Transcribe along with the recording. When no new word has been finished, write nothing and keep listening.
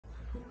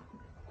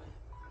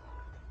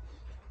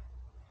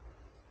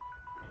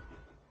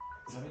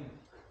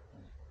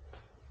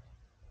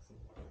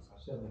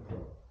7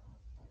 o'clock.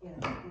 Yeah,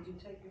 did you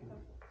take your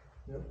cup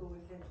before we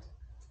finished?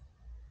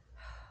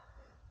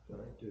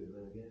 Right, do it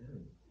when I get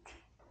home.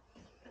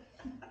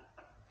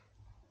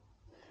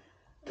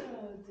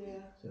 Oh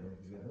dear. So I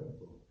can get home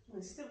for. Well,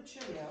 it's still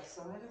chilly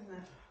outside, isn't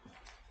it?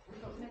 We've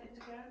got a minute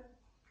to go.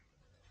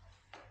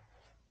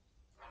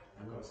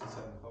 I've got to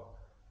 7 o'clock.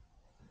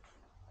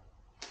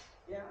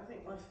 Yeah, I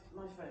think my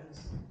phone's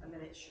a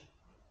minute short.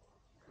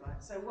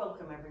 Right, so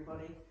welcome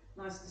everybody.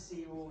 Nice to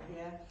see you all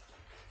here.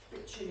 A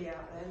bit chilly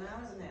out there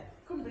now, isn't it?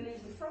 Couldn't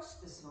believe the frost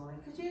this morning,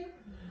 could you?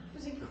 It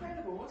was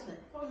incredible, wasn't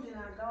it? Pond in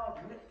our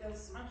garden, it goes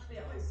smash the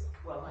ice.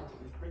 Well, I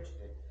didn't, Richard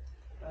did.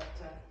 But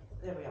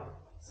there we are.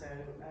 So,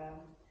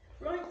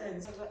 right then,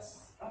 so that's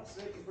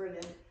absolutely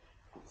brilliant.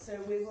 So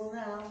we will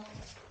now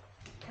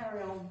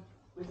carry on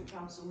with the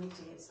council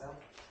meeting itself.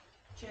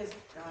 Cheers,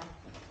 Guy.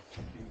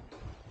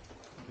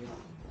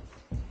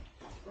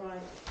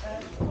 Right,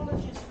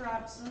 apologies for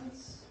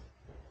absence.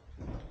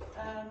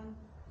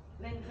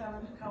 Lynn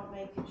can't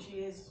make it, she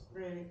is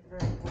really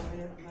very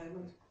poorly at the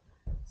moment.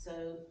 So,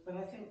 but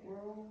I think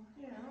we're all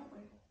here, aren't we?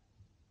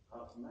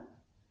 Apart from that.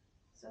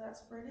 So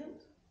that's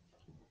brilliant.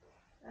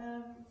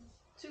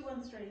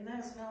 213,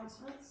 there's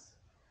announcements.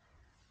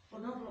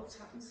 Well, not a lot's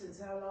happened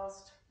since our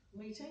last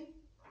meeting.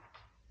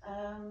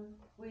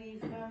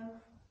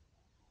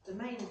 The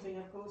main thing,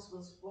 of course,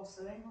 was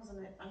wassailing,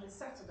 wasn't it? And it's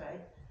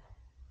Saturday.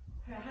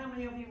 How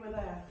many of you were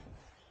there?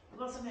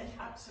 Wasn't it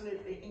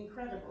absolutely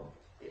incredible?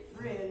 It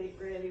really,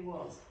 really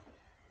was.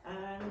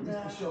 And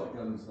missed the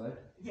shotguns though.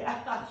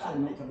 yeah.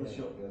 Shame not to have a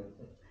shotgun.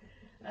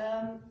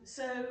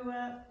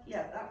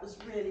 Yeah, that was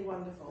really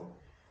wonderful.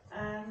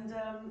 And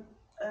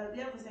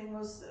the other thing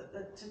was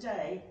that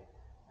today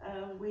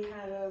we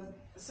had a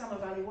Summer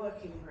Valley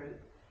working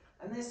group,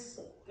 and this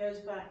goes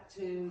back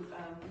to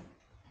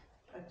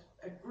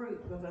a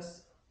group of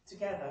us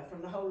together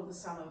from the whole of the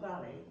Summer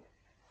Valley.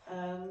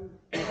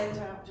 Went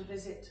out to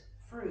visit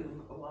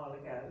Frome a while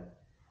ago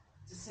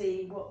to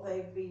see what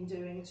they've been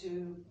doing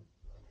to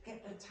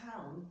get the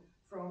town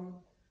from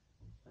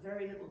a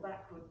very little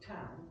backward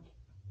town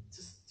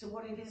to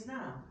what it is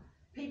now.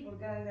 People are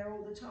going there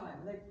all the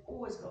time. They've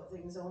always got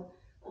things on.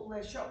 All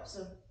their shops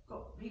have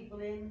got people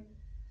in,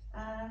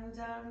 and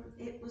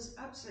it was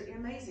absolutely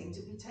amazing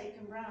to be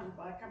taken round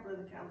by a couple of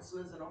the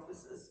councillors and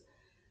officers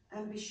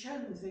and be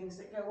shown things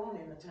that go on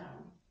in the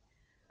town.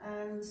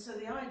 And so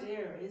the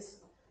idea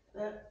is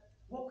that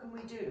what can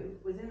we do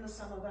within the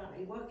Summer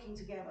Valley, working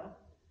together,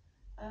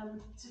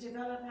 to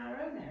develop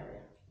our own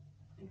area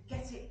and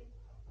get it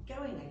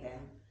going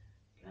again.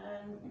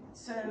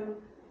 So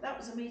that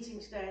was a meeting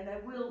today, and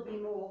there will be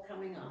more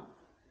coming up.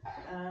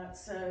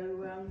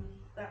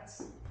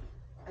 That's,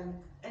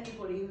 and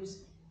anybody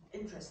who's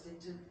interested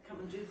to come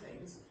and do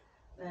things,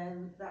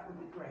 then that would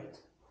be great.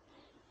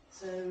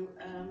 So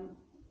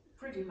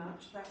pretty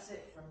much that's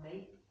it from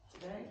me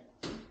today.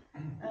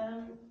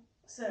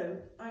 So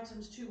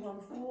items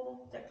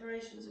 214,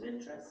 declarations of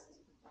interest.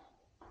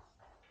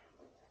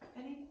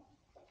 Any?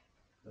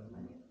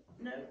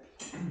 No?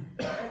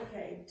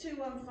 Okay,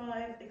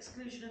 215,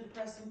 exclusion of the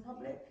press and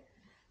public.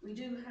 We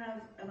do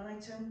have an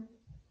item.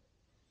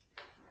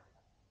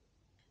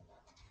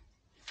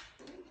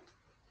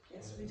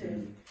 Yes, we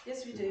do.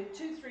 Yes, we do.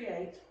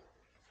 238.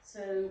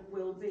 So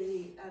we'll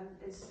be,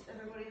 is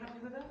everybody happy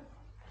with that?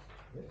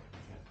 Yep.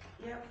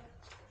 Yep.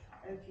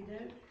 Okie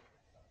doke.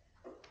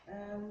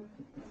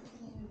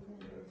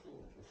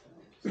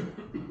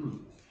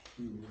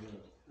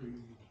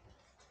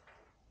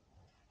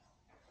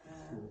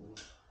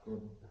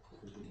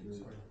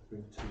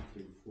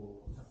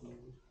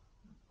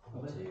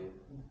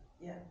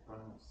 Yeah.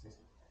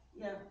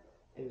 Yeah.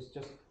 It was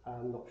just,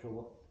 I'm not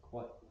sure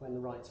quite when the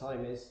right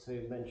time is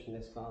to mention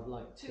this, but I'd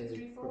like to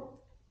 234?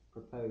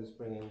 propose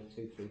bringing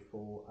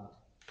 234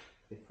 up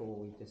before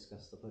we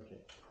discuss the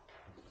budget.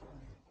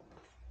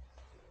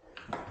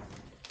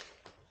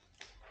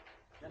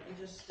 Let me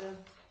just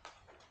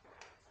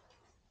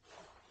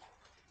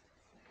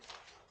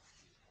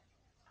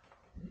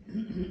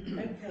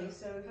okay,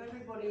 so if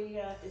everybody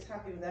is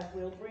happy with that,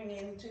 we'll bring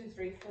in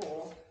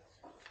 234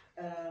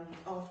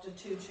 after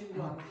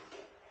 221.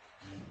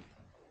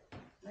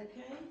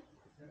 Okay?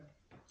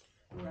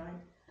 Yeah.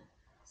 Right.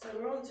 So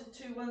we're on to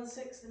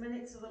 216, the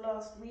minutes of the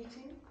last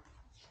meeting.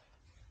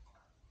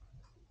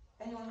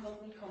 Anyone got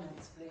any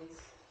comments, please?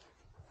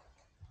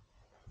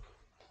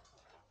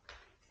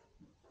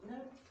 No?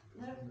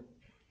 No?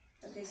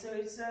 Okay, so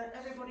is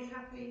everybody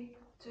happy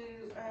to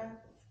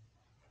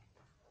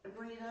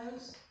agree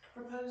those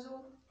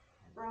proposal?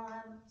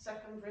 Brian,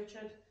 second,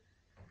 Richard.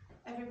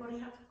 Everybody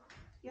happy?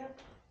 Yep.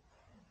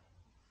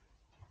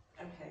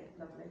 Okay,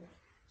 lovely.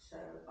 So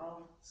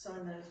I'll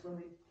sign those when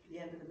we the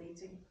end of the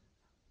meeting.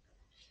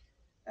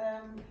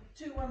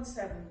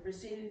 217,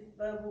 receive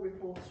verbal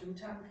reports from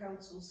Town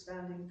Council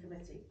Standing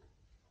Committee.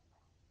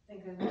 I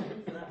think I'm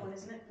looking for that one,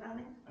 isn't it,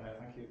 planning?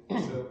 Thank you.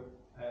 So,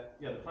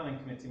 yeah, the planning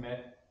committee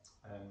met.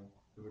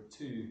 There were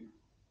two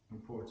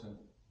important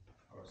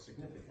or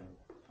significant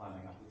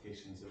planning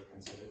applications that were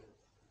considered.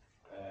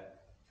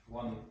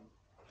 One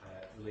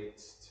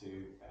relates to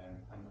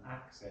an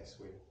access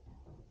way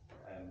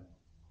at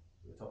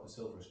the top of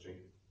Silver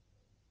Street,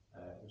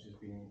 which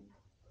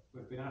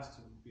we've been asked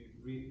to be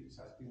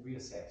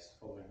reassessed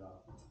following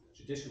a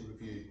judicial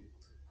review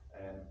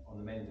on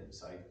the Mendip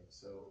side.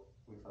 So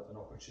we've had an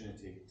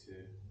opportunity to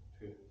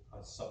put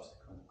a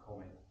subsequent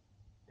comment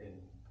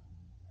in,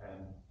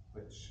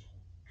 which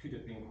could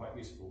have been quite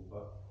useful,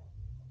 but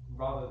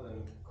rather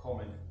than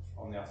comment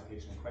on the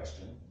application in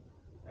question,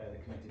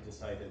 the committee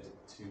decided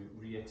to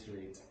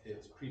reiterate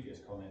its previous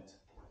comment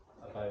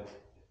about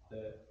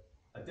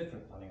a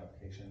different planning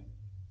application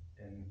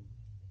in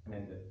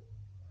Mendip.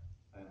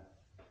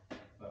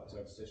 That was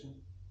our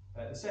decision.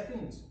 The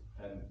second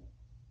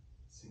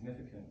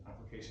significant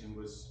application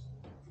was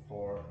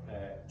for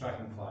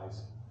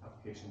Dragonfly's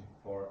application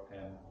for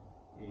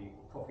a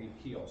coffee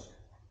kiosk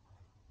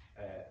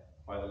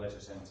by the leisure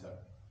centre,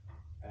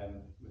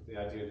 with the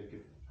idea that it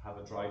could have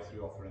a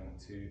drive-through offering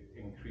to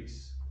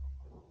increase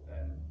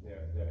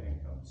their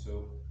income.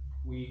 So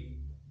we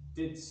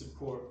did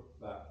support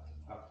that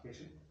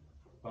application,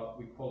 but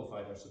we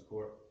qualified our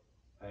support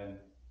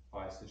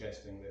by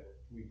suggesting that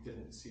we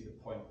didn't see the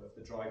point of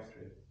the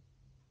drive-through,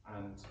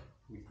 and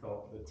we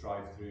thought the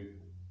drive-through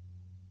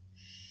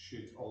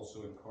should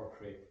also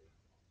incorporate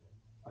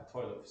a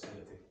toilet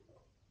facility.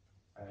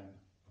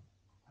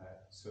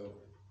 So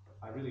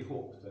I really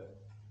hope that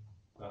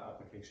that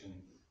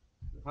application,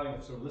 the planning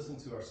officer will listen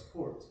to our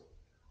support,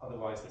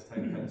 otherwise this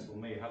town council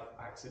may have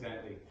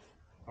accidentally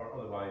or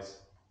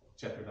otherwise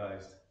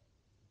jeopardised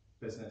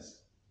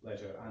business,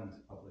 leisure and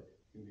public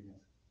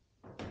convenience.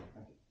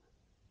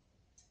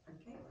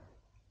 Thank you. Okay.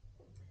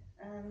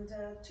 And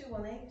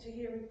 218, to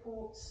hear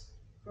reports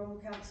from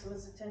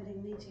councillors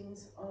attending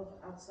meetings of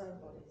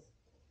outside bodies.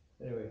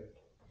 Anyway,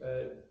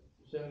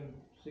 some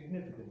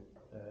significant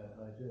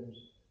items.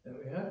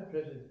 We had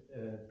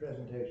a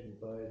presentation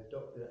by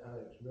Dr.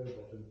 Alex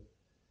Rowbottom,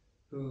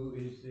 who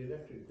is the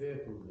electric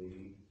vehicle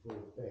lead for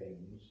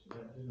Baines.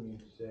 That doesn't mean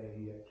to say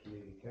he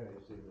actually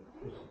carries the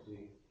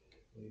electricity.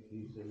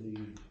 He's the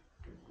lead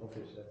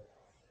officer.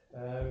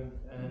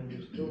 And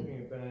he's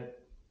talking about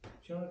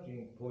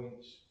charging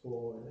points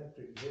for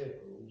electric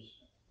vehicles,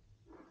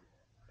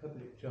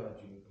 public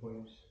charging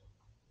points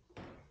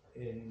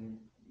in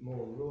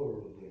more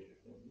rural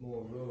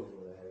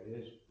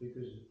areas,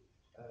 because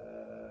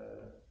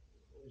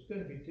it's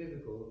going to be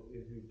difficult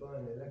if you buy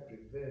an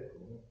electric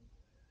vehicle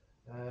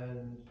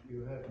and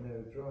you have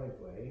no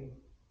driveway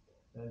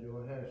and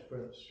your house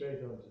fronts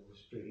straight onto the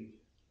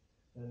street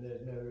and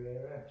there's no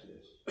rear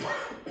access.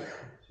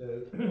 So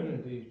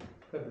these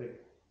public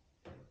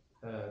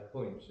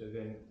points are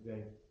going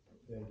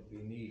to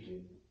be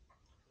needed.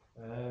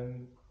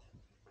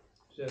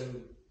 So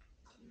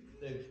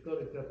they've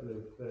got a couple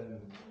of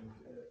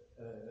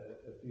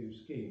a few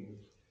schemes,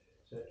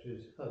 such as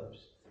hubs.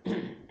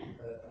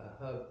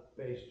 A hub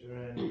based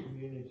around a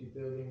community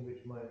building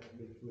which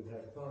would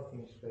have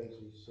parking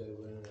spaces, so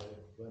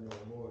one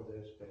or more of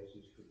those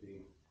spaces could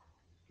be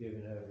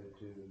given over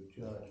to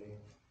charging.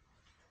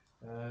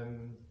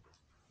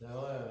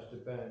 Now I asked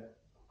about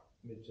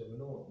Midsomer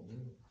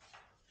Norton,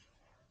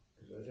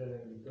 because I don't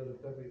think we've got a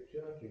public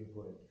charging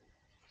point.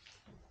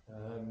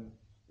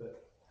 But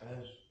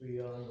as we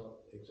are not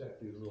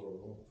exactly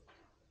rural,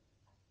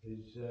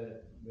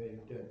 maybe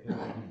don't come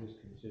into this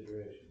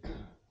consideration.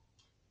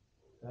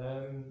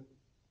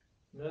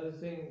 Another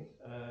thing,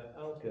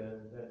 ALCA,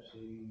 that's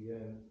the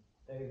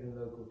Avon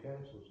Local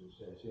Councils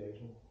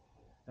Association,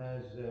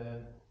 has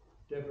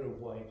Deborah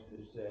White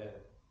as their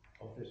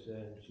officer,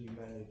 and she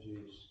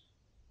manages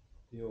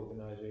the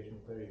organisation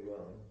very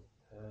well,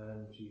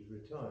 and she's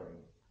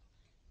retiring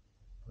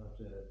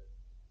after,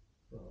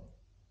 well,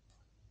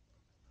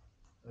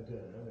 I don't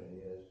know how many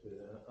years, but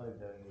I've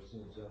known her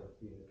since I've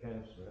been a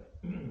councillor.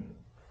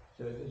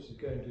 So this is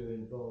going to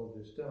involve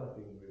a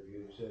staffing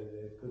review, so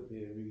there could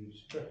be a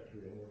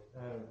restructuring of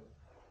how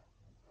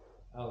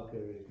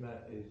ALCA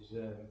is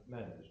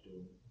managed.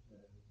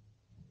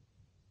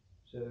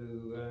 So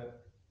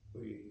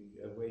we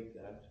await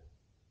that.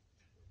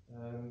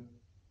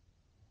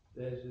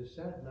 There's a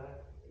sad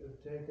lack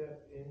of take-up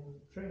in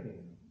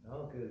training.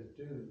 ALCA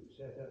do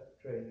set up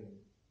training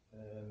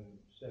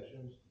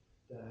sessions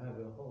that have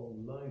a whole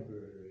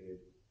library of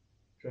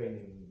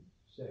training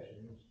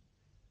sessions.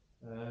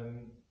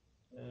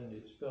 And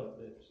it's felt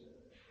that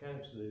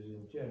councillors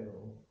in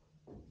general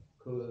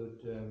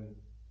could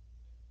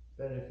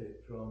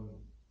benefit from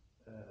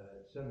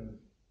some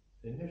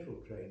initial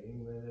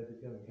training when they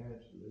become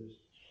councillors,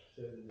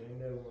 so that they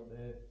know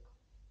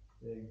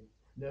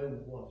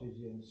what is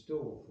in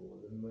store for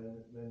them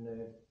when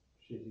they're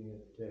sitting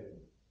at the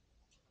table.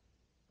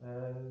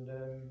 And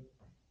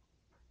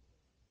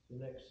the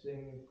next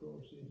thing, of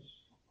course, is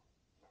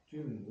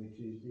June, which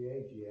is the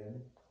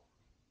AGM.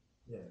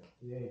 Yeah,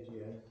 the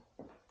AGM.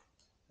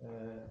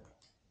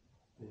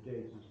 The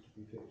date is to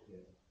be fixed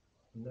yet.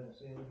 And that's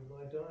the end of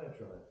my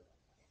diatribe.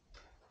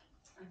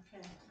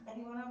 Okay.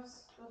 Anyone else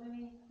got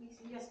any?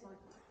 Yes,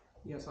 Mike.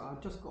 Yes,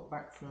 I've just got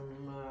back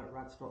from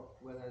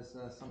Radstock, where there's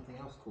something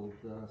else called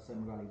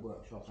Semi Valley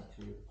Workshop,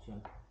 actually, which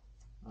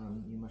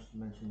you must have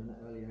mentioned an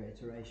earlier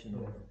iteration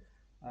of.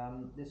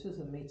 This was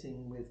a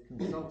meeting with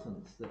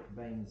consultants that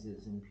Baines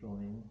is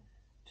employing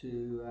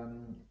to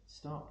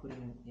start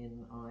putting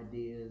in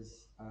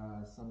ideas,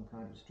 some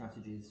kind of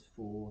strategies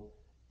for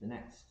the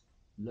next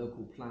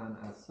local plan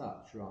as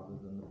such, rather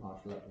than the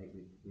partial update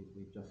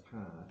we've just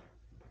had.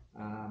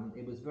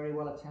 It was very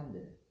well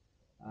attended,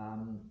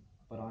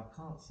 but I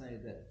can't say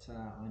that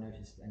I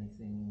noticed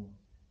anything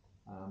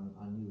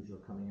unusual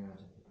coming out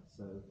of it.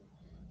 So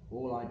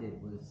all I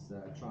did was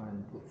try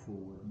and put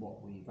forward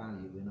what we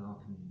value in our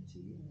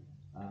community,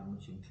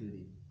 which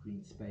included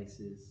green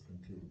spaces,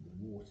 included the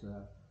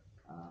water,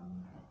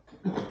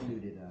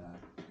 included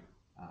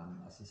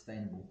a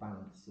sustainable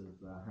balance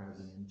of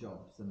housing and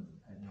jobs, and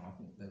you know, I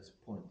think those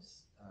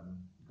points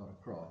got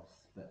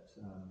across, but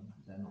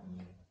they're not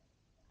new.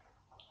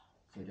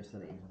 So just to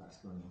let you know that's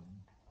going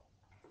on.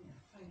 Yeah,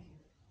 thank you.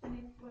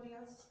 Anybody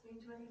else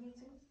been to any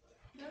meetings?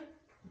 No?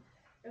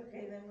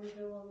 Okay, then we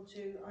go on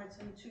to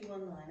item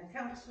 219,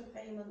 accounts for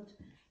payment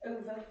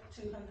over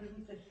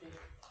 250.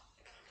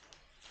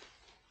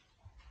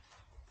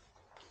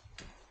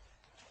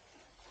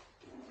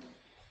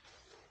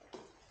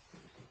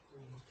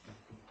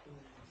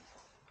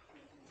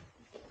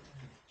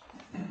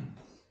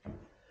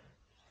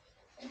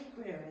 Any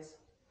queries?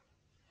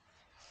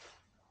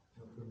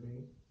 Not for me.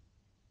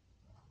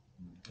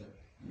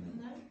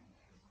 No?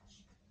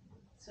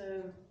 So,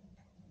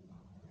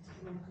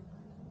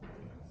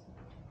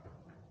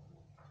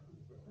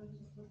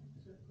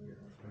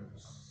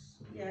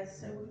 yes,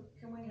 so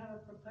can we have a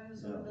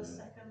proposal and a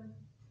second?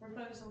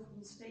 Proposal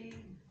from Steve,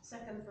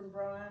 second from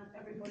Brian.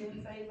 Everybody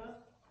in favour?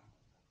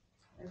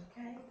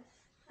 Okay.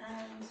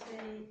 And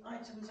the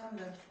items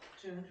under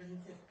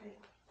 250.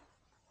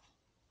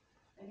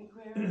 Any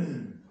queries?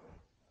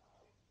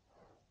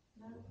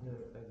 No?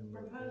 No,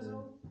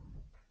 Proposal?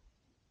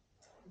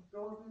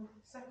 Gordon,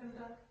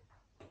 seconder.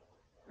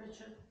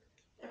 Richard,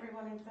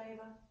 everyone in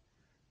favour?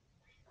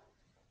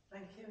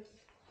 Thank you.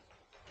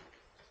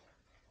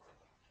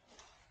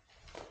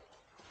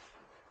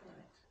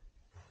 Right.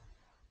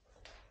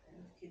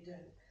 Okie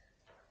doke.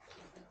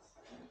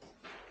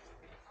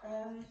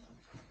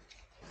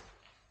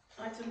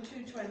 Item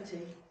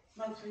 220,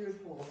 monthly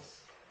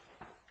reports.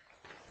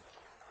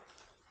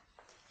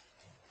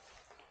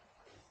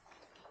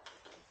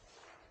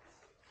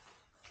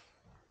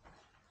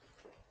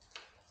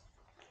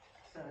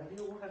 So have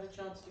you all had a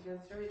chance to go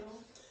through it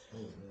all? Oh,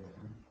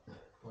 yeah.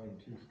 Fine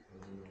tooth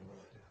coming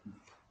on.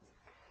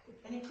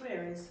 Any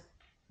queries?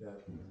 Yeah.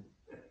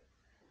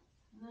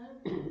 No?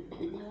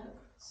 No?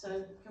 So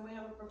can we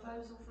have a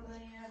proposal for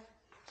the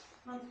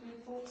monthly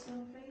reports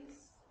then,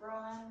 please?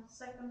 Brian,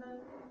 seconder.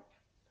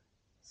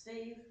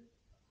 Steve?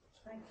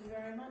 Thank you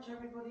very much.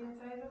 Everybody in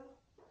favour?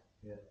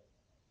 Yeah.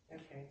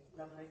 Okay,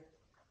 lovely.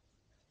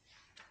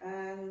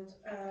 And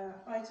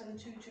item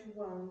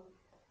 221,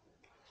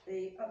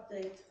 the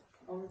update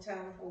on the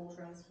town hall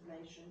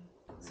transformation.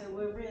 So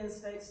we'll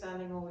reinstate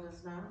standing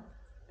orders now,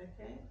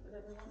 okay, with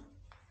everyone?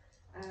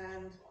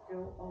 And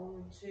go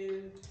on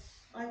to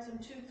item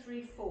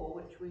 234,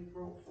 which we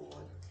brought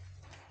forward,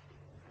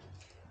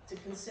 to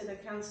consider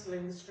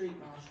cancelling the street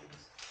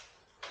marshals.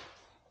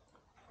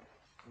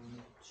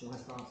 Shall I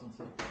start on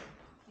something?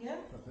 Yeah?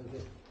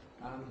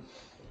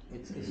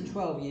 It's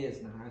 12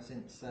 years now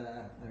since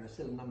there are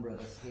still a number of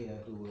us here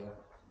who were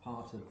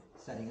part of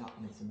setting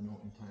up Midsomer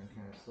Norton Town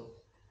Council.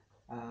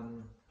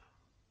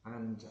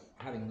 And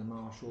having the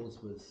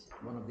marshals was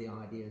one of the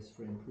ideas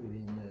for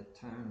improving the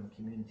town and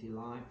community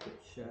life,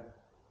 which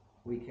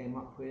we came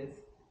up with.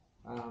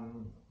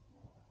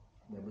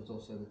 There was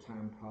also the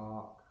town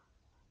park,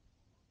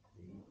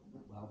 the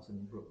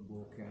Welton Brook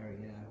Walk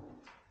area,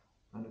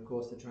 and of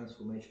course the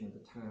transformation of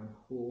the town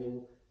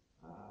hall,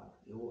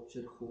 the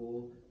orchard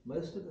hall.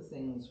 Most of the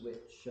things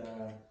which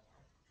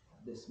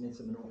this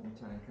Midsomer Norton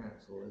Town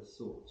Council has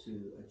sought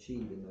to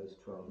achieve in those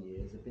 12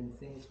 years have been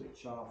things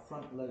which are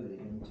front-loaded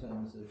in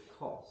terms of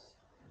cost,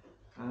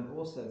 and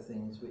also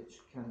things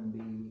which can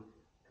be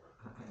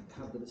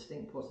have the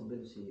distinct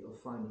possibility of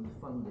finding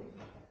funding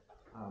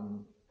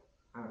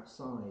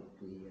outside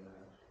the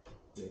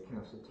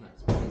council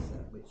tax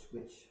preset,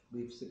 which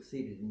we've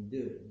succeeded in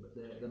doing.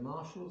 But the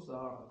marshals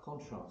are a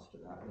contrast to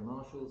that. The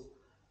marshals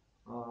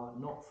are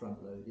not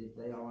front-loaded,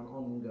 they are an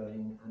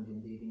ongoing and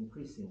indeed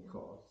increasing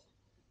cost.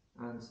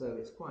 And so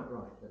it's quite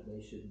right that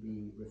they should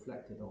be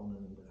reflected on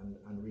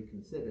and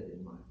reconsidered,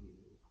 in my view.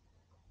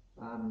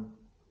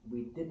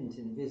 We didn't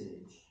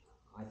envisage,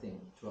 I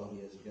think, 12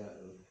 years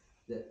ago,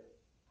 that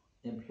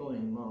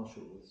employing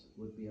marshals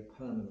would be a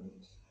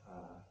permanent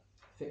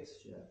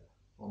fixture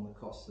on the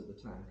costs of the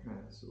town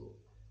council.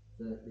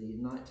 The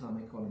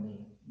nighttime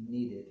economy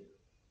needed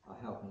a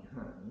helping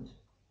hand,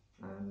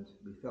 and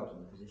we felt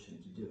in a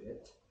position to do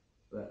it,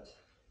 but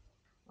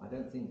I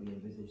don't think we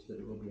envisaged that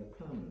it will be a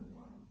permanent one.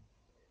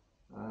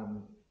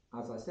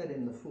 As I said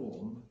in the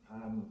form,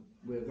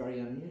 we're very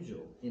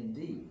unusual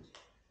indeed,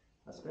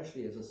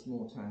 especially as a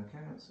small town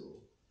council,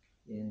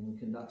 in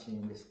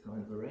conducting this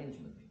kind of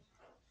arrangement.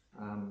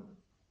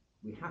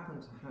 We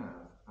happen to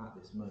have, at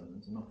this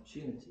moment, an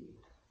opportunity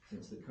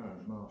since the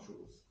current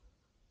marshals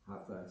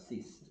have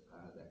ceased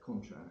their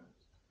contract.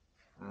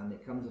 And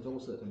it comes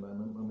also at a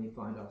moment when we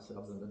find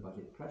ourselves under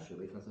budget pressure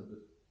because of the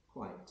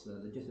quite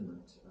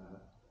legitimate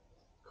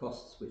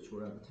costs which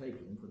were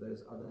undertaken for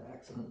those other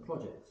excellent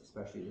projects,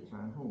 especially the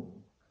town hall.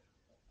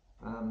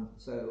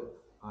 So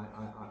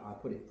I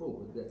put it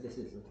forward that this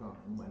is the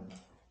time when,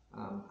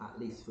 at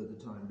least for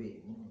the time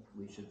being,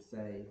 we should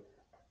say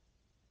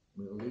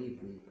we'll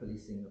leave the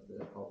policing of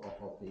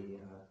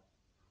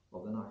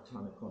the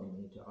nighttime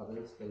economy to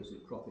others, those who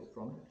profit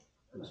from it,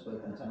 who've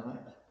spoken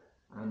tonight,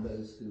 and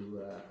those who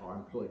are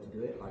employed to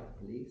do it, like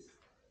the police.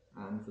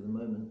 And for the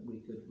moment, we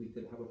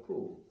could have a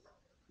pool.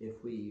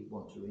 If we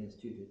want to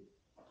reinstitute it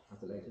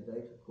at a later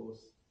date, of course,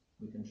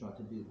 we can try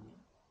to do that.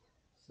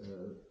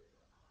 So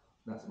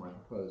that's my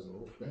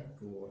proposal, that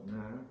for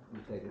now we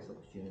take this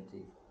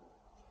opportunity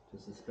to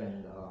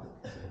suspend our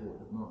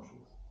support of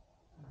marshals.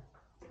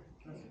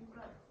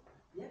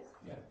 Yes?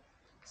 Yeah.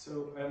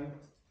 So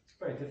it's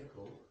very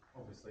difficult,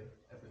 obviously,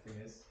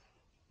 everything is.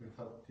 We've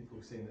had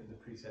people saying that the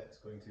precept's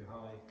going too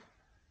high,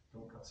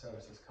 don't cut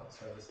services, cut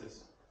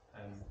services.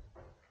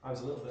 I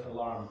was a little bit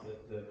alarmed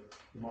that the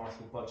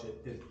marshal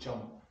budget did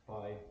jump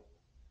by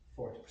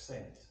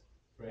 40%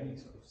 for any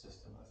sort of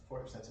system.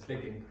 40% is a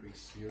big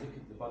increase. So you look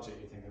at the budget,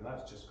 you're thinking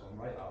that's just gone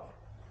right up.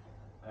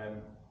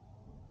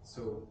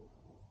 So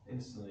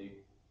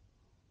instantly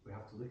we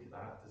have to look at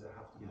that. Does it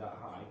have to be that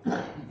high?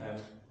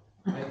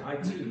 I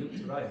too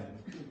looked around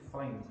and couldn't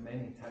find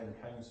many town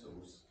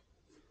councils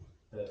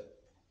that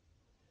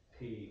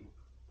pay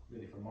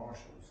really for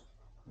marshals,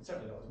 and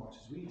certainly not as much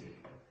as we do.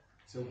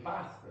 So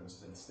Bath, for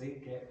instance, they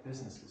get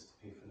businesses to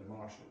pay for their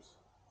marshals.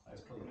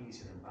 It's probably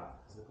easier in Bath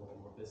because they've got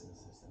more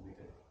businesses than we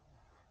do.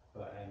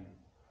 But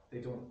they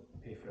don't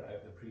pay for it out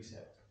of the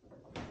precept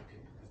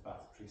because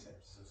Bath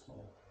precept is so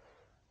small.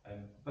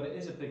 But it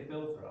is a big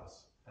bill for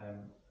us,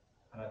 and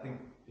I think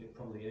it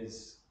probably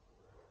is.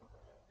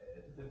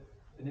 The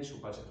initial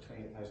budget of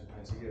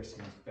 £28,000 a year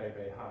seems very,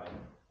 very high.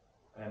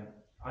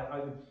 I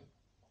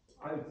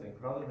would think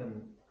rather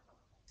than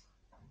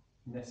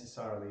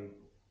necessarily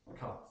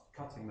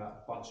cutting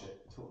that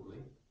budget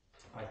totally,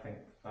 I think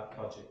that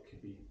budget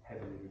could be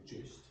heavily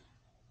reduced,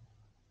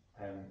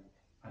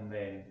 and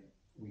then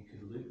we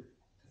could look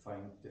to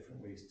find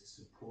different ways to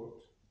support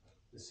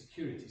the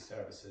security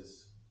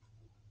services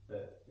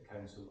that the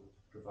council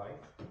provide.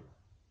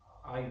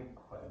 I'm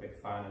quite a big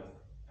fan of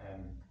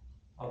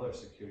other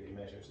security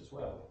measures as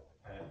well,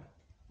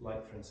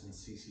 like for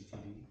instance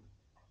CCTV.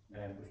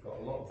 We've got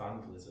a lot of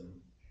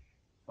vandalism,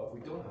 but we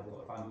don't have a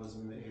lot of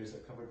vandalism in the areas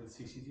that are covered with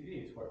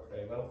CCTV. It's worked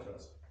very well for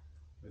us.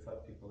 We've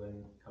had people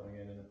coming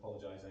in and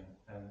apologising,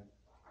 and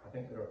I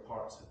think there are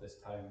parts of this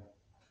town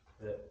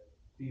that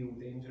feel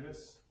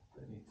dangerous,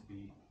 that need to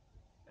be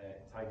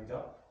tidied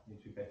up, need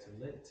to be better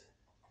lit.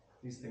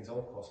 These things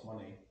all cost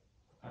money,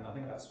 and I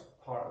think that's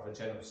part of a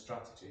general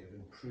strategy of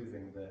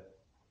improving the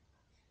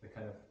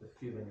kind of the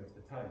feeling of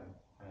the town.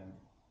 And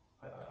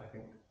I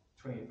think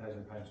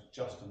 £28,000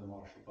 just on the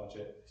marshal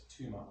budget is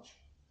too much.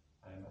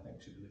 I think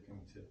we should be looking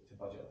to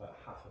budget about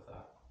half of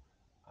that,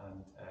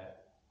 and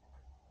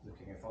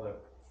looking if other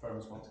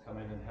firms want to come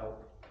in and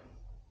help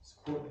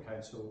support the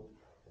council,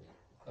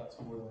 that's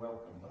more than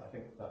welcome. But I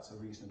think that's a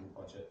reasonable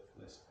budget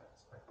for this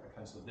a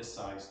council of this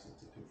size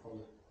to put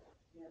forward.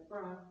 Yeah,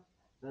 Brian.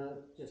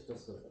 Just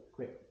as a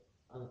quick,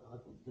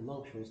 the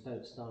marshals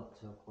don't start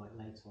till quite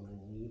late on in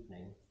the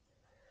evening,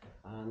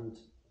 and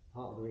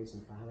part of the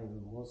reason for having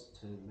them was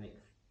to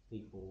make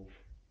people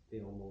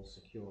feel more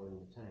secure in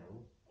the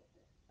town,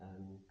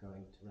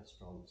 going to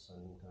restaurants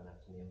and going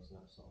out to meals and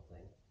that sort of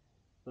thing.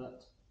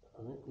 But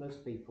I think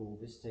most people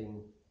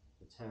visiting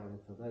the town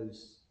for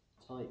those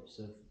types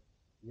of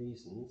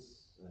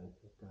reasons,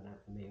 going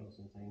out for meals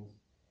and things,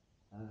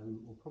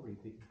 will probably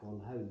be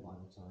gone home by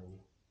the time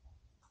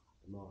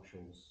the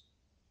marshals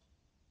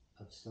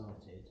have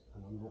started,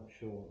 and I'm not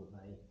sure that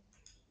they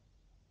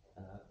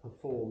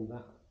perform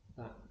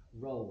that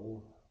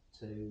role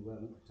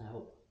to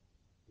help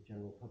the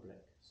general public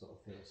sort of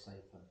feel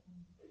safer.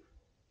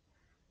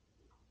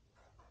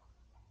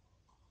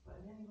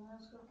 Right, anyone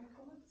else got any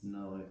comments?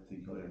 No, I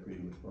think I agree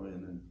with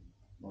Brian and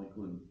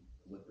Michael. And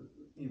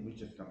we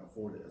just can't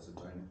afford it as a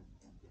town.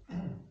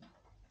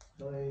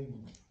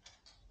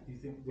 Do you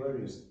think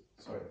Worry.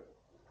 Sorry.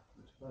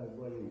 I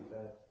worry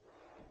about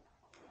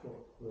what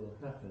will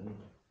happen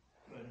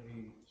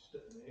when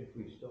if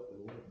we stop the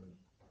wardens.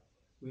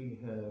 We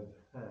have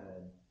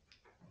had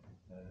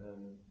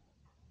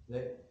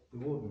the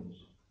wardens,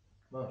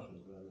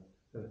 marshals rather,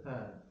 have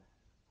had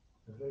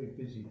a very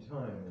busy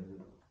time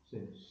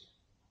since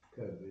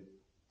COVID,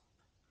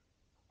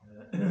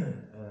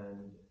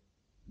 and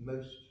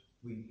most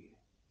weeks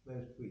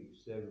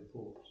their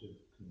reports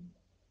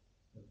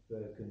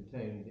have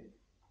contained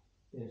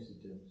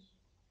incidents,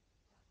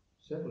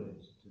 several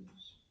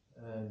incidents,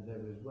 and there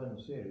was one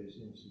serious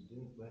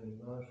incident when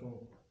a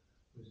marshal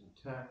was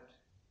attacked.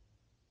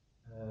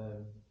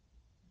 And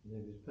he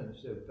was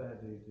punched so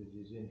badly that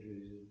his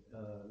injuries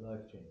are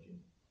life-changing.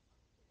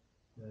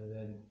 And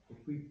then if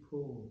we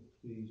pull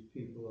these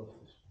people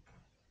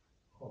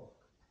off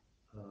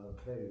our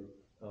pay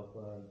of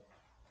our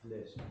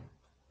list.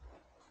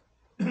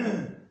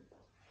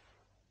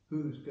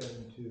 Who's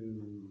going to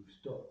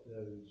stop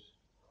those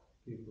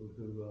people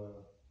who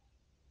are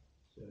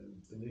so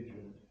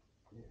belligerent,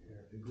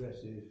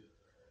 aggressive,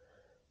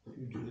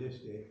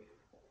 pugilistic,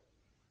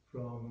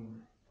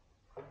 from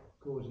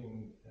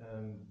causing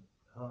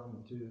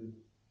harm to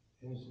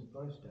innocent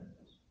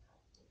bystanders?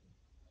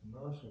 The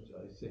marshals,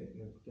 I think,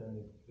 have done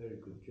a very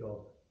good job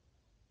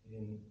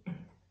in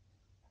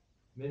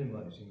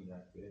minimising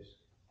that risk,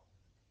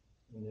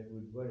 and it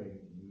would worry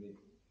me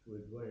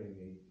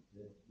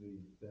that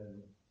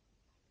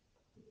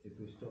if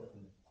we stop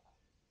them.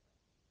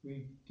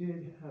 We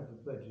did have a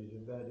budget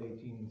of about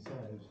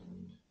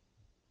 18,000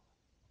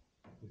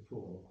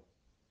 before,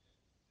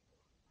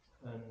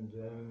 and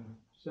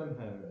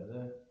somehow or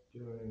other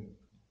during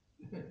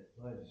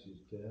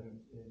Midas's term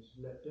it's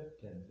leapt up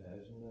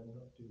 10,000. I'm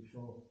not too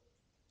sure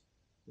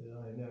that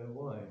I know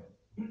why.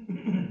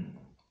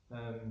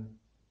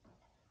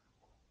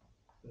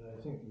 But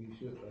I think we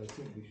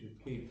should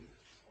keep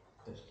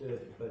a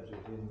sturdy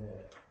budget in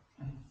there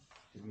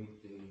to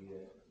meet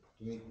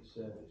the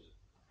service.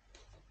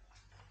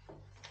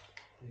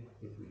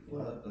 If we can.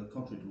 Well,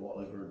 contrary to what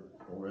I've heard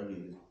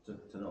already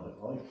tonight,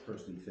 I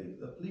personally think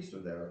the police are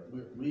there.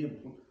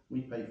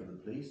 We pay for the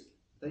police.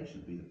 They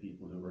should be the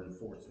people who are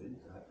enforcing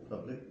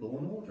public law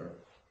and order,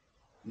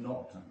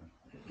 not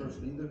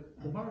personally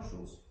the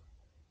marshals.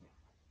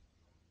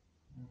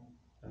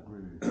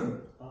 Agree.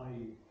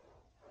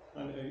 I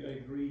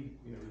agree,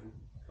 you know,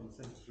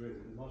 consensus really,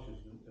 the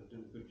marshals have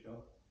done a good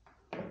job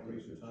in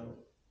recent time.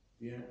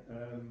 Yeah,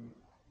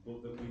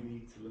 but that we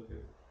need to look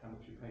at how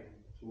much we're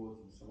paying towards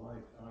them. So I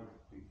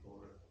would be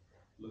for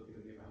looking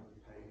at the amount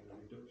we pay and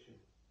a reduction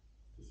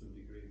to some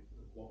degree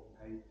of what we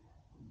pay.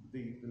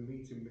 The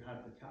meeting we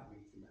had, the CAT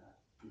meeting we had,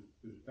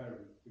 was very,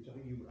 which I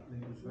think you were at,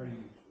 it was very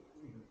useful,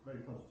 you know,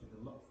 very positive.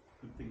 A lot of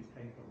good things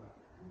came from that.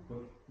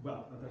 But,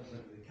 well, I don't know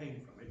whether they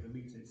came from it, the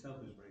meeting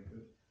itself was very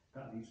good.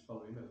 That needs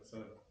following up.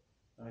 So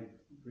I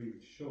agree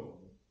with Sean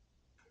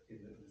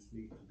in that there needs to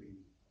be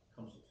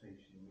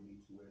consultation and we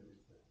need to work with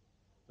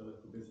the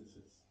local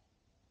businesses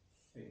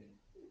in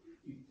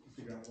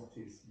figure out what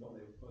they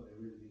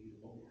really need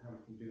and how we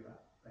can do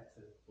that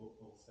better, but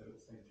also at the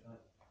same time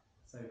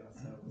save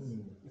ourselves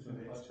some of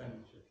the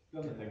expenditure. The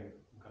other thing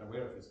I'm kind of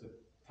aware of is that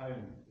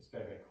town is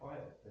very, very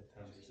quiet in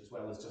terms of, as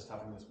well as just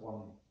having this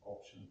one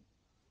option.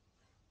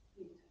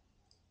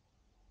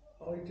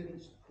 I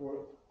didn't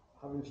support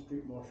having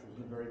street marshals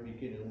in the very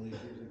beginning all these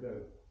years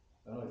ago,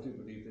 and I do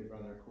believe they've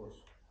run their course.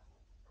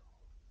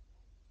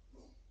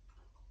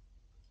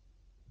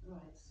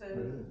 Right, so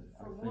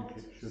I from think what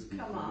it should has be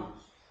come up,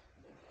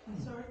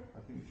 police. sorry? I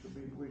think it should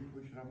be, we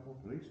should have more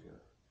police here.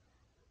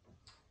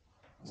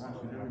 It's I'm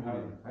not asking gonna everybody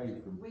happen. to pay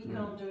for We police.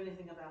 can't do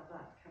anything about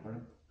that, can we?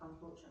 Pardon?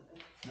 Unfortunately.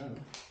 No,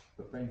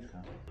 but Baines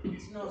can.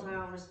 It's not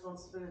our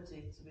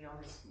responsibility, to be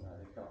honest. No,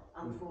 they can't.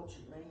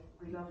 Unfortunately,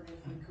 we love it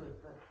if we could,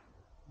 but.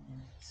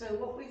 So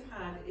what we've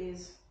had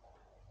is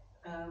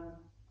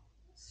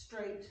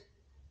straight,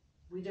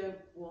 we don't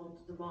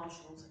want the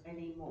marshals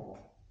anymore.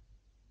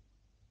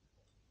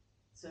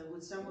 So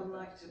would someone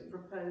like to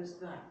propose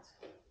that?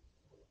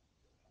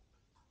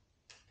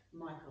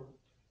 Michael,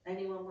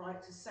 anyone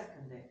like to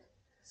second it?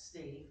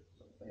 Steve?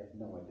 They have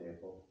no idea,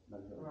 Bob. No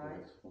Right.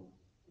 idea.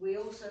 We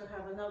also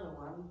have another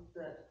one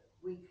that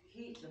we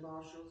keep the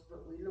marshals,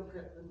 but we look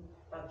at the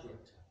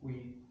budget.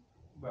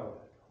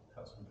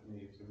 That's one for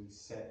me, so we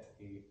set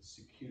a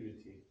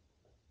security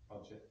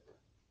budget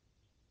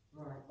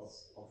Right.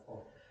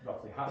 of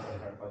roughly half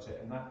of our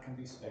budget, and that can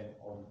be spent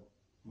on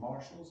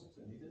marshals if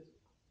they're needed,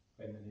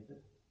 when they're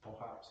needed,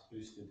 perhaps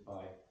boosted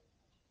by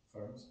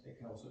firms. It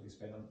can also be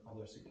spent on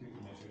other security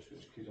measures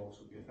which could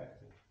also be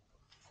effective.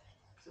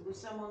 So would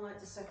someone like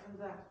to second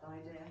that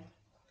idea?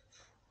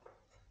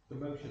 The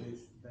motion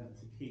is then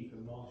to keep a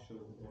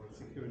marshal or a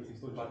security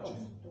budget.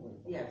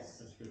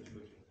 Yes. A security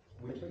budget.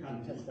 Which Which can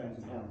be spent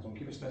on.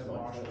 Keep it spent on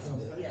marshals.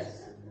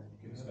 Yes.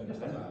 Keep it spent on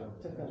that.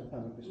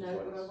 No,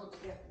 but I want to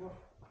get what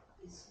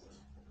is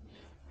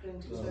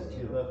going to be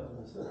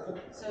spoken.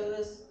 So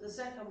the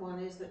second one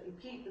is that you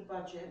keep the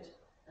budget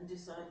and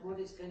decide what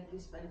is going to be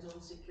spent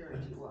on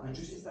security wise.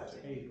 Reduce the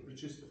budget.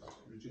 Reduce the budget.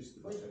 Reduce the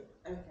budget.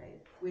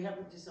 Okay, we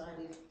haven't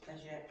decided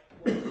as yet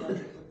what the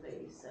budget would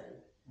be, so,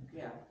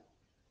 yeah.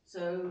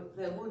 So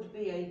there would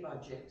be a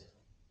budget.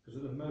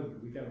 Because at the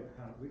moment we haven't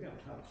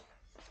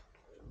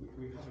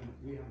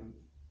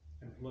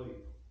employed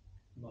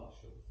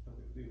marshals.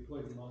 We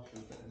employed the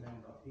marshals that are now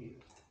not here,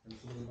 and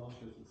some of the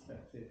marshals have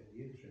stepped in the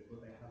interim,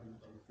 but they haven't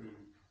gone through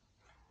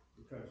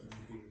the process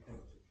of being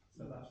appointed.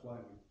 So that's why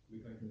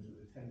we're going into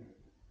the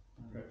tendering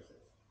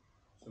process.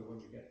 So when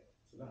we get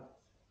to that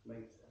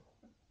later,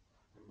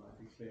 it might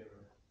be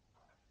clearer.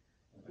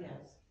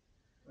 Yes.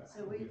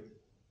 So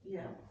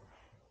yeah.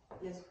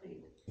 Yes,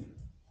 Pete.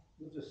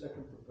 With the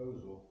second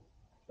proposal,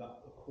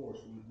 that of course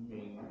would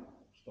mean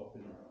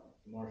stopping the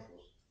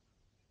marshals.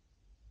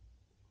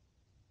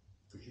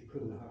 Because you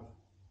couldn't have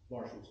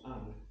marshals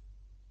and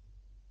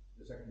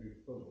the secondary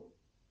proposal.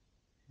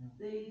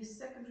 The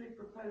secondary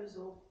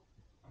proposal,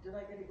 did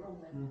I get it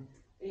wrong then?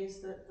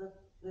 Is that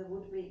there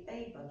would be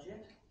a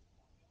budget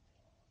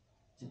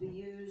to be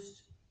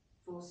used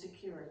for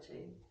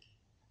security,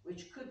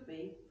 which could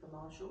be for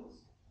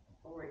marshals,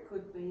 or it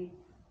could be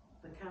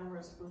the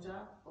cameras put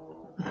up,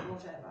 or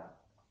whatever.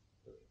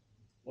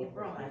 Yeah,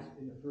 Brian.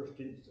 In the first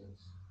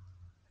instance,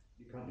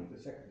 you can't do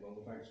the second one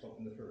without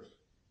stopping the first.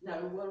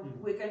 No, well,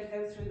 we're going to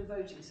go through the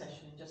voting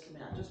session in just a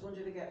minute. I just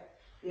wanted to get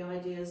the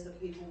ideas that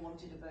people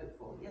wanted to vote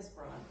for. Yes,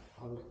 Brian?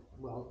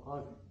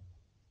 I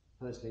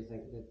personally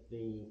think that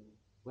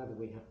whether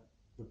we have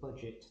the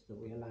budget that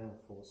we allow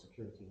for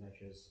security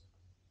measures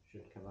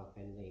should come up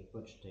in the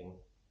budgeting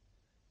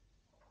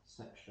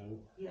section.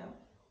 Yeah.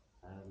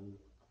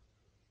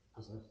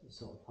 As a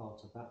sort of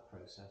part of that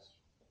process,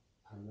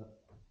 and that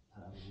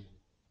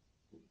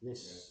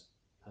this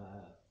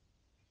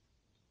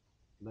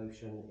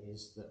motion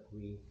is that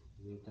we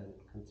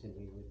don't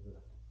continue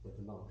with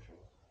the marshal.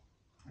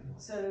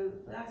 So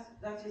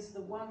that is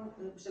the one.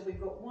 So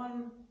we've got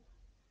one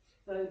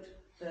vote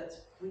that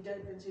we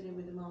don't continue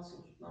with the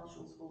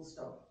marshals full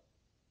stop,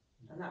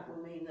 and that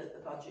will mean that the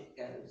budget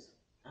goes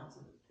out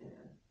of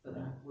for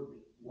that would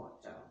be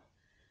wiped out.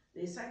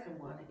 The second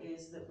one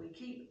is that we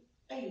keep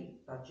a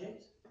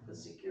budget for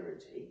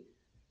security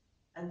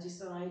and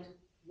decide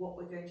what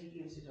we're going to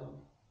use it on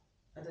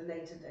at a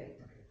later date.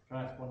 Okay. Can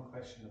I ask one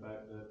question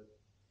about the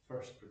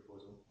first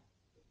proposal?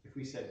 If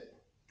we said,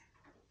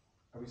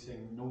 are we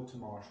saying no to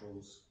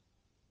marshals,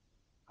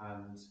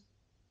 and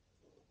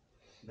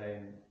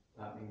then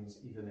that means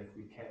even if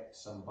we kept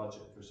some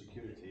budget for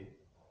security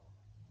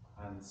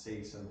and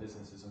say some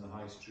businesses on the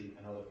high street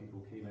and other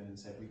people came in and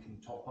said we can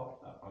top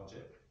up that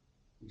budget,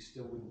 we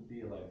still wouldn't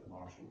be allowed the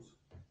marshals?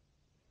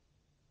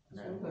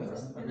 No,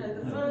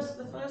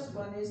 the first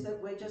one is that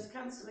we're just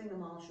cancelling the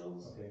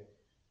marshals, okay,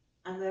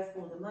 and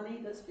therefore the money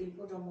that's been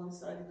put on one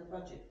side of the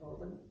budget for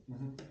them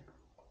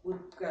would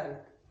go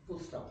full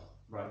stop.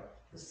 Right.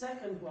 The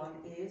second one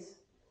is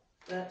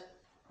that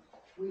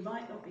we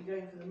might not be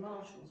going for the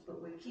marshals,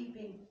 but we're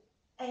keeping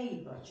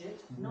a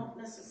budget, not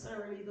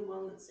necessarily the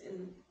one that's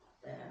in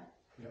there,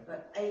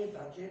 but a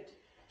budget,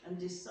 and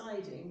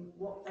deciding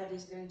what that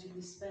is going to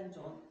be spent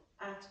on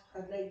at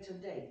a later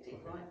date,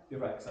 right? You're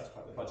right, because that's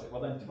part of the budget.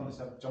 Well then, to be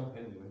honest, I'll jump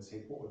in there and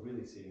say what we're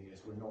really saying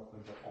is we're not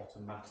going to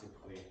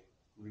automatically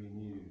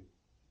renew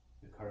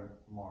the current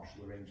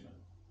marshal arrangement.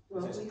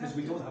 Because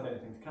we don't have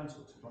anything to cancel,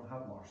 so we don't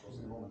have marshals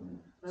at the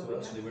moment. So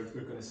actually we're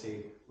going to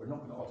say we're not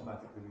going to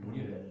automatically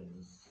renew it,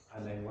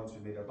 and then once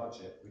we've made our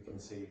budget, we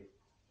can say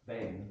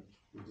then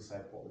we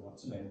decide what we want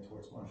to spend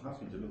towards marshals. I'm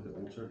happy to look at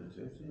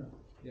alternatives,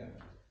 Yeah.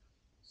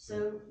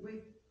 So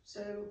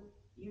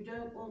you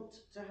don't want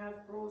to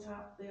have brought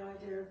up the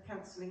idea of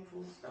cancelling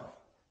full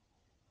stop?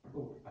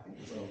 Oh, I think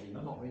it's already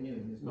Not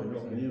renewing. We're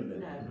not renewing it.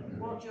 No,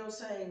 what you're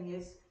saying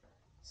is,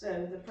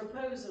 so the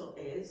proposal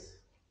is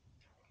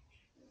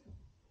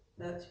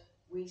that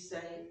we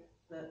say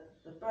that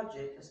the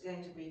budget is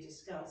going to be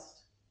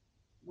discussed,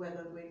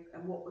 whether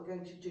and what we're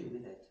going to do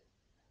with it.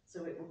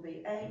 So it will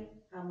be A,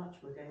 how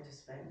much we're going to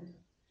spend,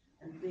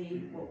 and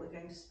B, what we're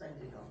going to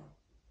spend it on.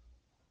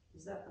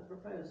 Is that the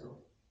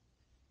proposal?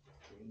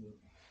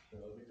 A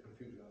bit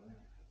confused,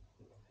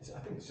 aren't I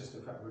think it's just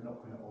the fact we're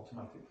not going to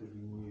automatically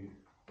renew.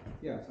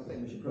 Yes, I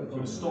think we should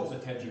We'll stop the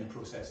tendering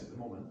process at the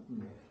moment.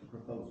 The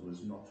proposal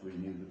is not to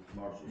renew the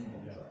marshal's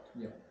contract.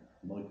 Yeah.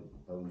 Michael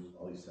proposed,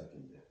 I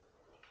second it.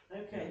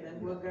 Okay, then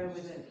we'll go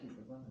with it.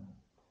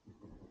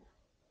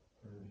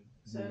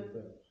 So,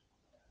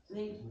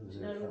 need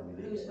to know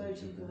who's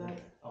voting for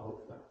that. I'll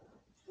vote for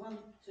that. 1,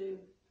 2,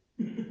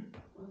 1,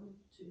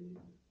 2,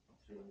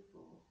 3,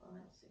 4,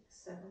 5, 6,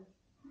 7.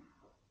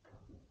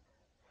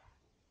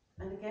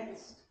 And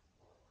against?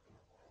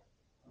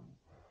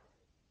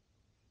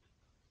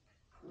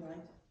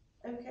 Right.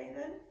 Okay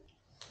then.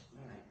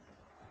 Right.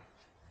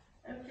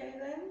 Okay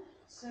then.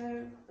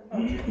 So the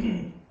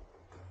budget.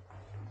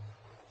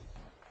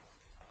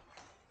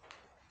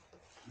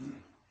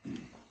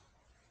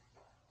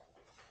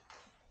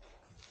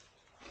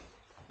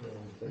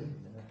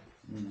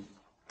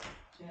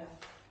 Yeah.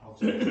 I'll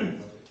check the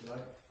budget if you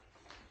like.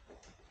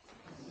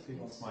 Who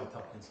wants my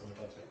tuppence on the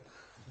budget?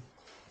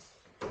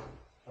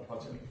 A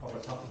budget of a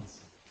tuppence.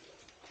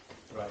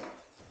 Right.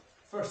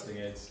 First thing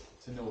is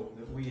to note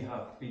that we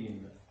have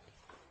been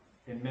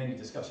in many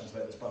discussions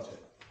about this budget.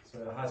 So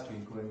it has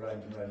been going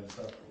round and round in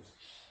circles,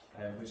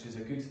 which is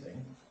a good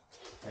thing.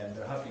 And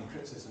there have been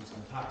criticisms in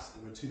the past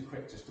that we're too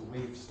quick just to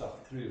wave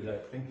stuff through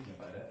without thinking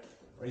about it,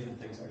 or even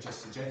things that are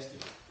just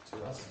suggested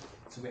to us.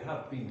 So we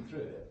have been through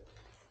it.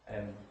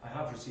 I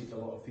have received a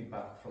lot of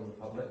feedback from the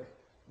public.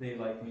 They,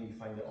 like me,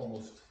 find it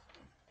almost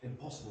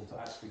impossible to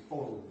actually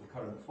follow the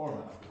current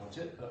format of the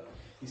budget, but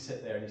you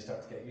sit there and you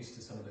start to get used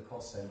to some of the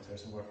cost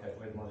centres and work out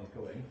where the money's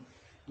going.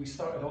 We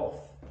started off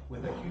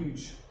with a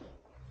huge,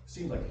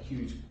 seemed like a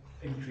huge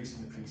increase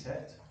in the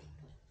precept.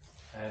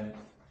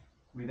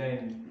 We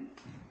then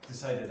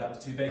decided that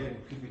was too big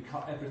and could we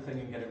cut everything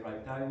and get it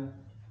right down.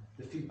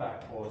 The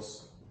feedback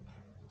was,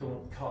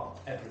 don't cut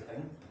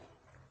everything.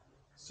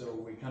 So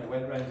we kind of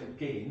went round it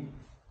again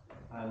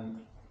And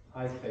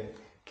I think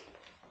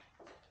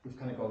we've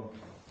kind of gone,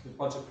 the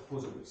budget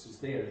proposal which is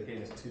there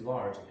again is too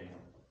large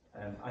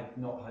again. I've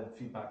not had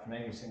feedback from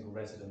any single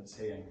resident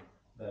saying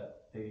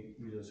that they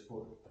really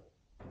support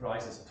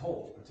rises at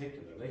all,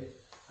 particularly,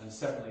 and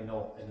certainly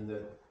not in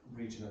the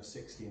region of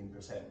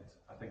 16%.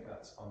 I think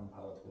that's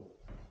unpalatable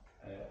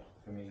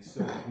for me.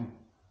 So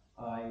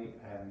I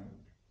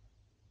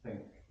think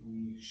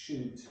we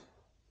should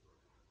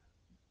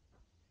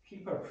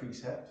keep our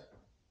precept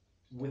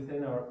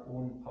within our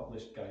own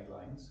published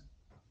guidelines,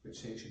 which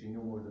say it should be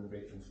no more than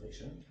rate of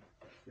inflation,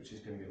 which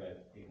is going to be about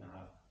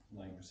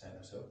 8.5–9%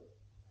 or so.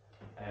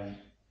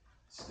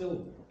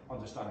 Still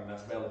understanding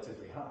that's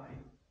relatively high,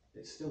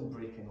 it's still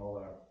breaking all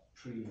our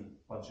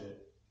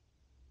pre-budget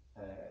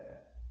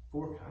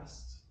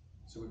forecasts.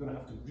 So we're going to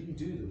have to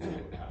redo those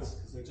forecasts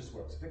because they're just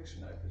works of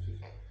fiction now because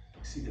we've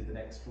exceeded the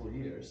next 4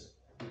 years.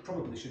 We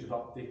probably should have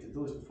updated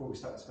those before we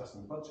start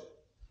discussing the budget.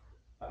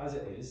 But as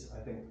it is,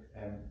 I think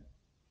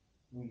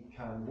we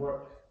can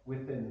work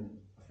within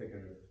a figure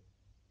of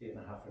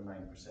 8.5 or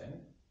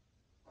 9%,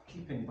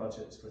 keeping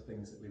budgets for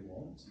things that we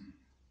want,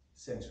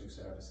 central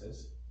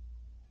services,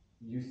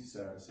 youth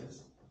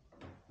services.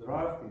 There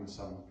have been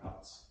some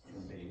cuts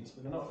from Baines,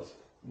 but they're not as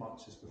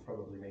much as we're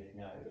probably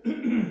making out.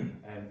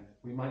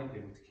 We might be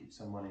able to keep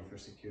some money for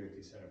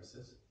security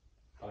services,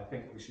 but I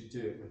think we should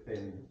do it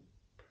within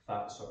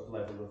that sort of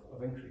level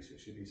of increase,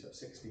 which should be sort of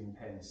 16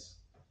 pence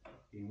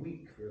a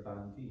week for a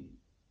band D,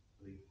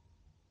 I believe,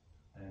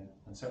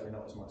 and certainly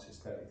not as much as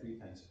 33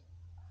 pence.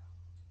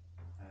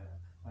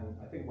 And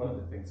I think one of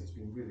the things that's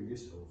been really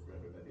useful for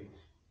everybody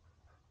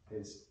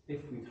is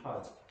if we'd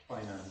had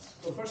finance,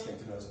 well, the first thing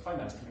to know is the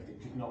finance committee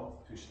could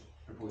not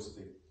propose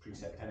the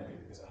precept anyway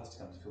because it has to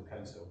come to full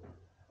council.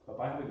 But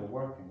by having a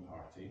working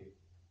party,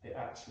 it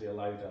actually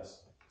allowed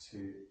us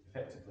to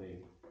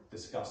effectively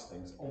discuss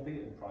things,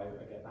 albeit in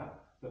private, I get that,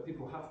 but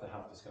people have to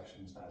have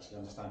discussions to actually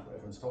understand what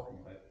everyone's talking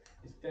about.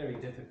 It's very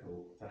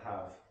difficult to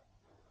have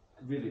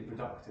really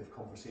productive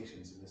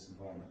conversations in this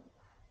environment.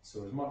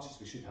 So as much as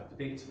we should have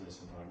debates in this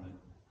environment,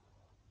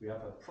 we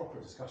have proper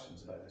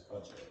discussions about this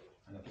budget,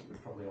 and I think we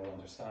probably all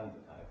understand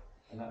it now.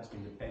 And that has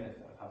been the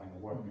benefit of having a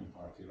working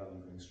party rather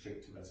than going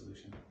straight to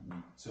resolution.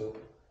 So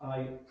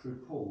I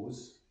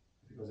propose,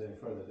 if it goes any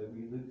further, that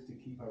we look to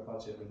keep our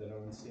budget within our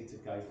own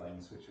stated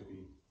guidelines, which will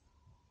be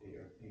 8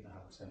 or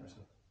 8.5% or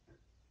so.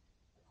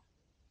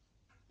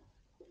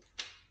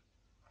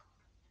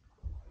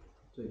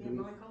 So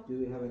Yeah, do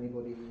we have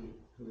anybody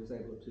who is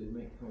able to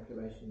make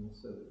calculations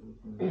so that we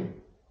can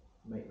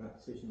make that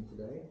decision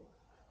today?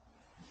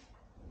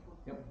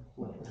 Yep.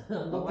 Well,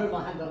 I'll put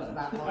my hand up to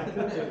that.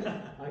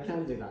 I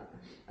can do that.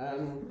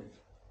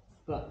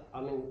 But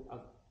I mean,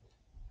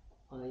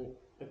 I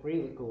agree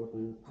with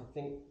Gordon. I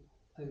think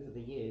over the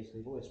years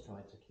we've always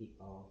tried to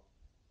keep our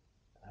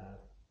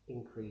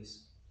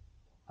increase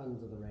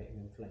under the rate of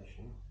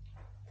inflation.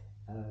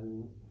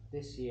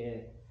 This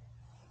year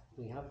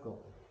we have got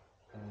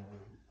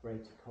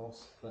greater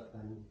costs, but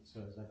then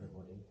so has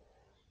everybody.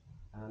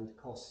 And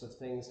costs of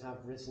things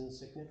have risen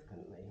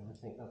significantly. And I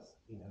think that's,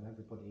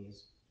 everybody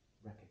is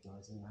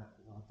recognising that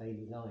in our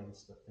daily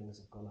lives that things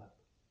have gone up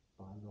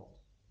by a lot.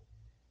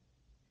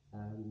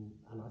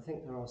 And I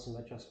think there are some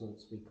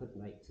adjustments we could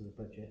make to the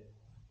budget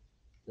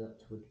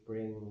that would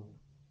bring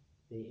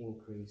the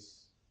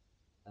increase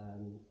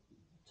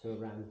to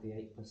around the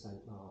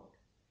 8% mark.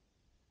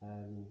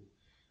 And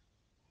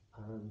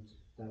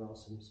there are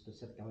some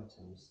specific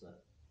items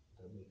that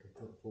we could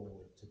put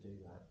forward to do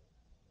that.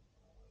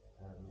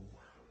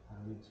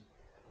 And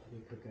we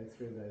could go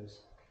through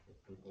those if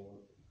people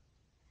want.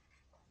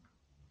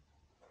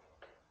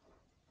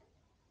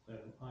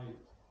 I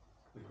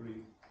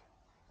agree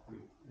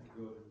with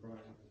Gordon and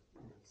Brian.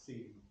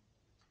 Seen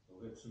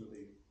or heard some of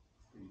the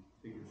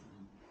figures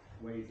and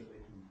ways that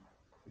they can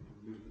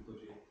move the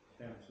budget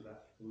down to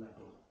that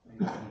level. And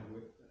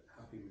we're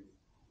happy with.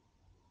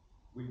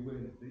 We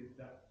weren't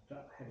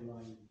that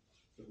headline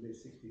of near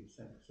 16%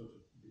 sort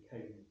of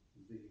became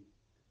the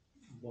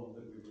one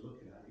that we were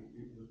looking at.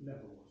 It was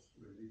never was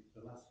really.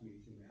 The last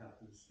meeting we had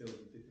was still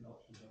different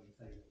options on the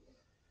table.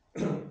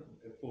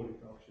 4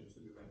 different options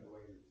that we went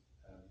away with,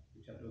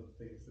 which had other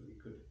things that we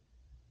could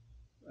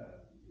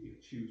either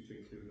choose to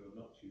include or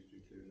not choose to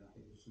include. And I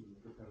think there's some of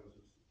the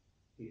proposals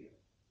here.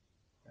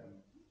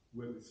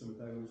 Work with some of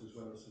those as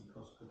well as some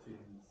cost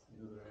cuttings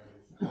in other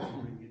areas to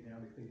bring it down.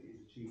 We think it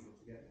is achievable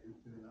to get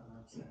within that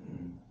 9%.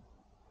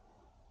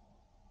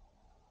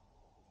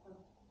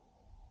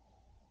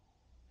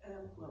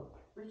 Well,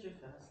 Richard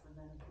first, and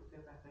then we'll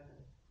go back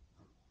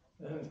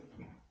over.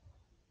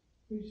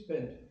 We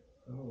spent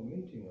a whole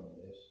meeting on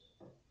this.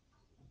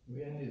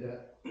 We ended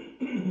up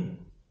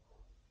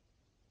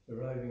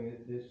arriving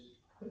at this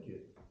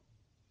budget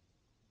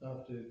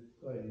after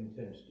quite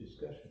intense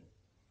discussion.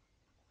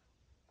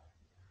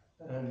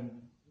 And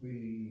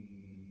we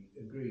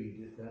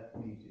agreed at that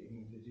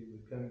meeting that it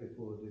would come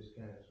before this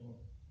council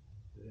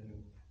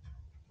then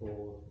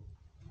for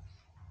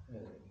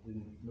the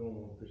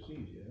normal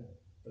procedure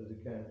of the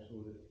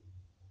council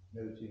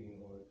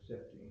noting or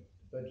accepting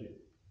the budget.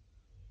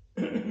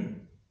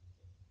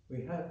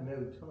 we have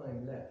no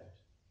time left.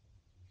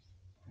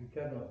 We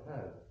cannot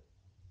have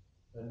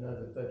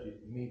another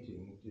budget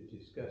meeting to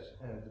discuss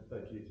how the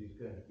budget is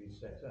going to be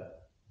set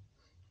up.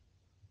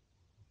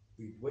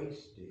 We've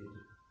wasted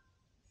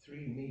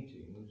 3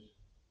 meetings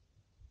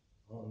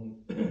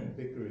on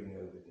bickering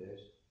over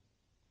this.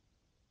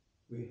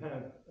 We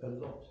have a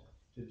lot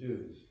to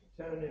do.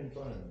 Town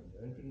environment,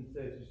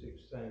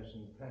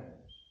 £136,000.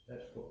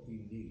 That's what we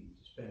need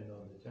to spend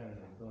on the town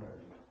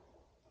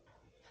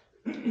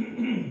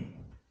environment.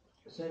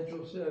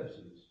 Central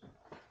services,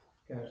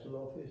 council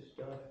office,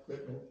 staff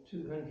equipment,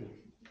 £203,000.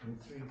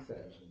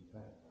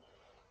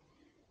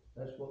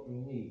 That's what we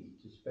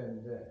need to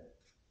spend there.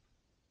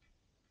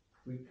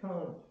 We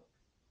can't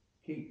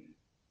keep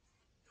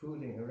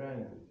fooling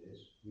around with this.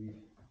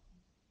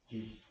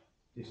 We've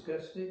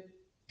discussed it,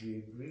 we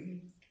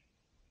agreed.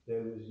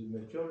 There was a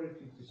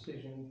majority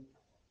decision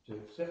to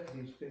accept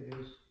these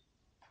figures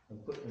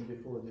and put them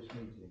before this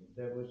meeting.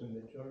 There was a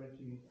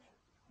majority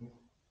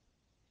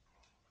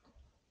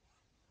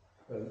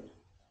vote,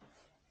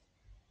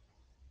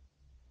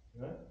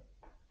 right?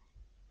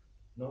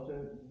 Not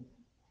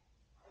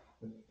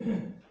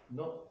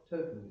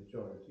total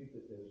majority,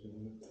 but there was a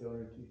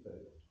majority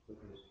vote to put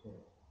this in.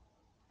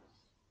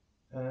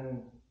 And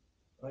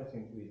I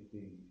think we'd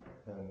be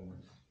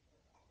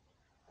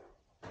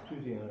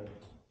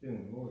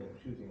doing more than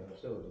shooting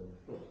ourselves in the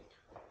foot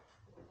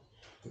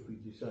if we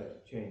decide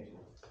to change it.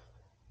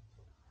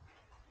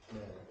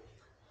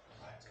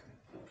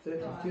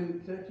 Now,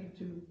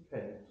 32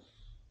 pence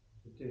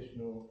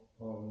additional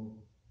on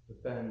the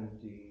Band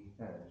D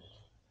house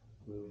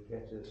will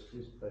get us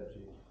this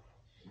budget.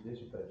 And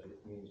this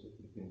budget means that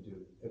we can do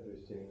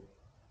everything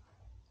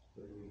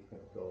that we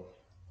have got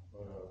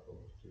on our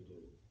books to do.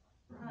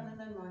 Brian and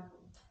then Michael.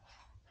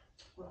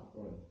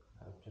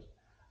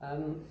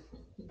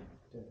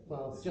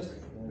 Well, just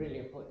really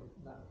a point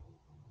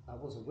that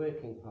was a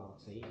working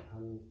party,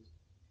 and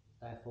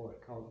therefore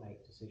it can't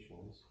make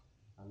decisions,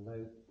 and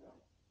though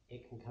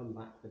it can come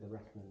back with a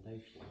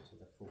recommendation to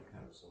the full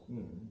council,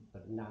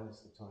 but now is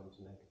the time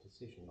to make a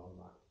decision on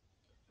that.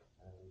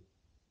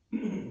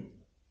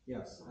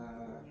 Yes,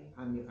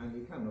 and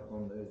you can look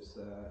on those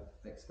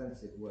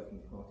extensive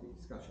working party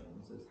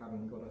discussions as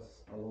having got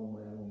us a long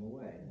way along the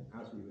way.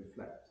 As we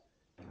reflect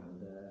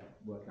and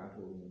work out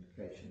all the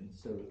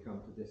implications, so we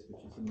come to this,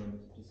 which is a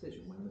moment of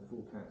decision when the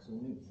full council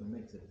meets and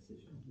makes a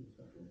decision.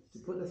 To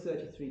put the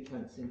 33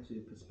 pence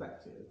into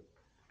perspective,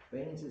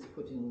 Baines is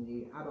putting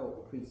the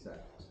adult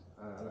precept,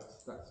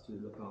 that's to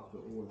look after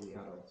all the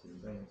adults in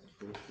Baines, of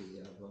course,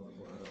 the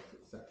vulnerable adults,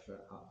 etc.,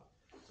 up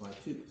by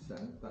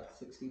 2%, that's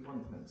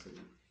 61 pence a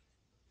week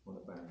on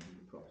a Band D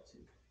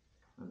property.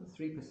 And the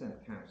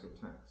 3% council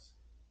tax,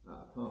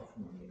 apart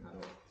from the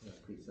adult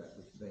precept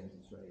which Baines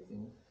is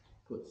raising,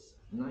 puts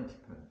 90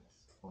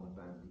 pence on a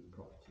Band D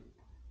property.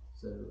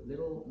 So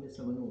little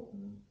Midsomer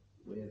Norton,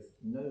 with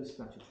no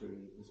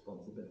statutory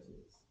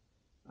responsibilities,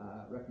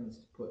 reckons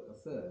to put a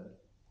third,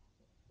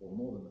 or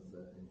more than a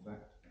third in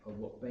fact, of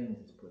what Baines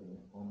is putting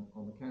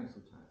on the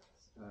council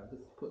tax.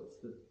 This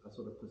puts a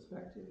sort of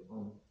perspective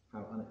on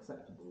how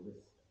unacceptable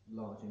this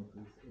large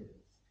increase is.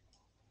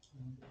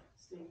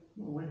 Steve.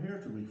 Well, we're here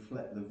to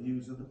reflect the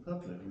views of the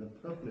public, and the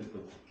public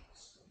have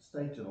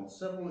stated on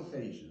several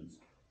occasions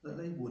that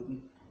they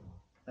wouldn't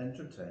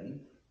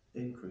entertain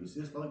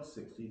increases like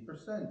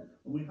 60%. And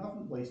we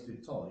haven't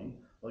wasted time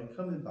by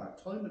coming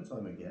back time and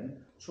time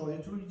again,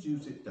 trying to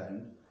reduce it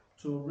down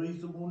to a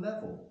reasonable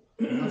level.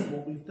 And that's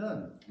what we've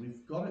done.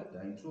 We've got it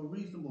down to a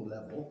reasonable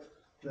level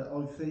that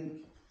I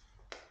think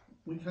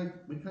we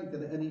can't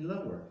get it any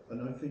lower.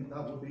 And I think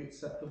that would be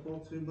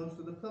acceptable to most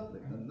of the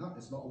public, and that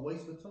is not a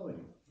waste of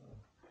time.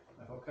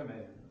 If I come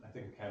in, I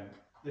think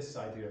this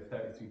idea of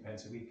 33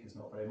 pence a week is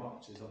not very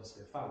much is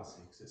obviously a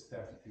fallacy, because it's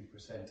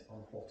 33%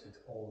 on what it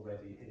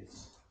already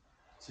is.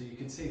 So you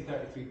can say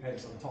 33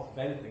 pence on top of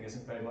anything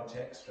isn't very much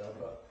extra,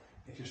 but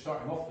if you're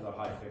starting off with a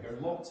high figure,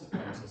 lots of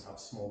councils have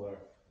smaller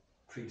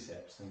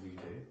precepts than we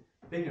do.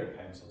 Bigger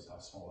councils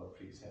have smaller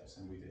precepts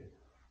than we do.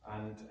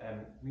 And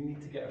we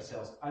need to get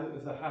ourselves out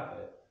of the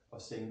habit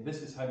of saying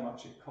this is how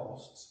much it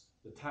costs,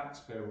 the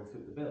taxpayer will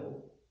foot the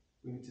bill.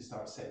 We need to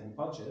start setting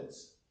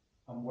budgets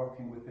and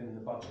working within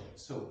the budget.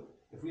 So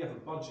if we have a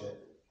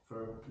budget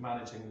for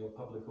managing the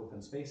public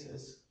open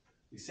spaces,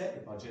 we set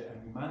the budget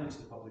and we manage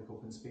the public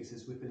open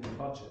spaces within the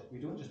budget. We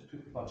don't just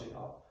put the budget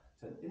up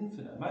to an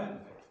infinite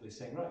amount, effectively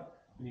saying, right,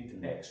 we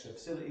need extra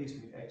facilities, we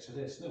need extra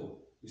this. No,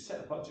 we set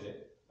a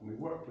budget and we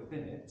work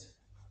within it,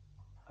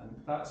 and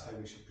that's how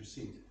we should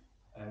proceed.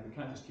 And we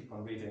can't just keep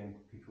on reading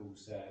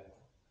people's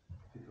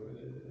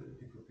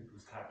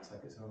tax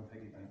like it's their own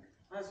piggy bank.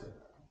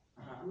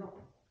 I'm not,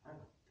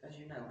 as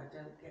you know, I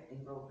don't get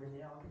involved in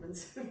the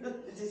arguments,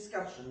 the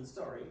discussion,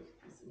 sorry.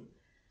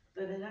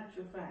 But in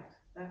actual fact,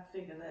 that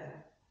figure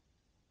there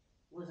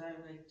was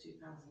only £2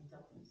 and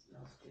twopence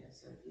last year,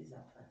 so it is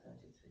up by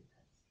 33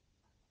 pence.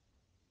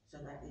 So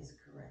that is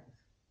correct.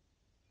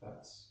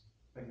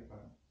 Beg your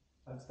pardon.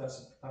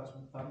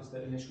 That was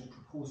the initial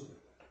proposal.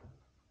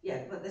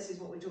 Yeah, but this is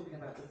what we're talking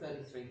about, the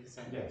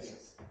 33%.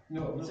 Yes.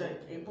 No, no. So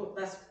it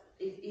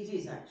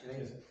is actually,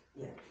 Is it?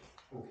 yeah.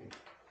 Okay.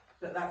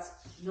 But that's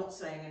not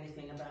saying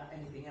anything about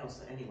anything else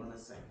that anyone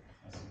has said.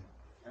 I see.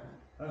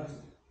 Uh,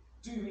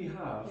 Do we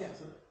have? Yeah.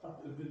 So,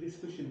 the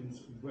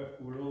discussions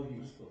were all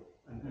useful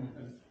and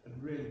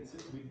really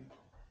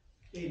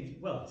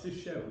to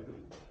show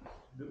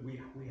that we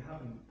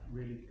haven't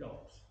really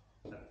got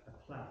a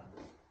plan.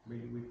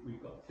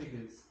 We've got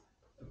figures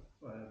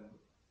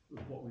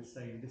of what we're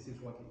saying. This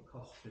is what it will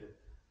cost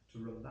to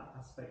run that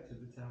aspect of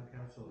the town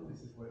council.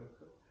 This is what it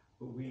will,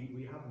 but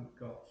we haven't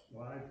got.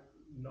 Well, I'm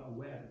not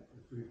aware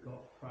if we've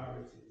got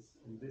priorities,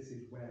 and this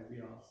is where we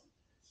are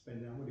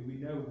spending our money. We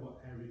know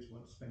what areas we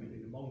want to spend it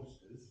in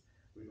amongst us.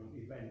 We want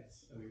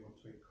events, and we want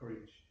to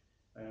encourage,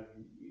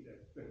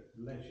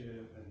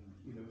 leisure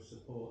and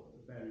support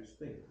various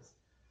things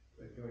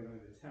going on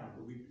in the town.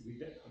 But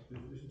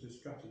there isn't a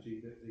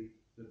strategy that the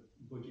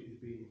budget is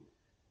being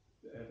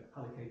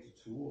allocated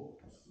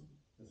towards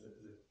as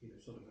a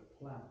sort of a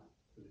plan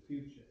for the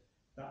future.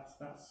 That's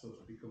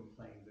sort of become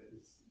plain that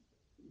is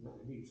what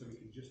we need, so we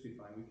can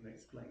justify, we can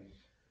explain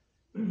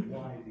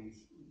why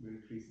we're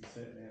increasing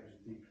certain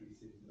areas and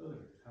decreasing other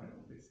areas, how it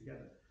all fits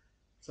together.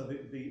 So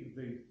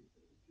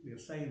you're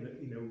saying that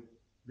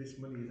this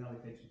money is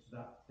allocated to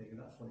that thing and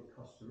that's what it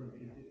costs to run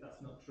it.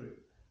 That's not true.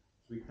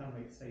 So we can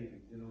make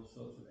savings in all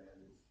sorts of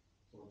areas,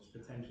 or there's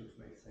potential to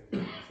make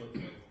savings in all sorts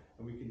of areas,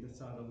 and we can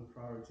decide on the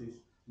priorities.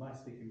 My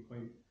sticking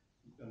point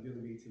at the other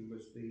meeting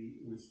was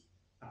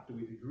after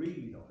we'd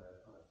agreed on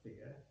a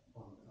figure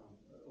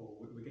or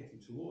we're getting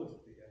towards a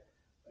figure,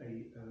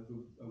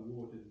 a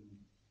warden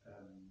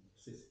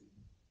system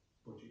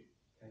budget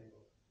came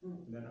up,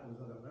 and then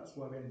that's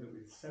why we ended up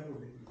with several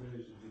different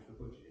versions of the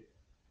budget,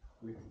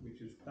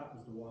 that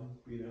was the one,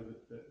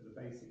 the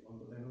basic one,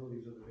 but then all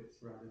these other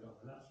bits rounded on,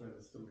 and that's where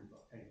the stumbling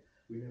block came.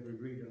 We never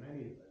agreed on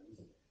any of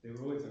those. They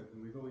were always open.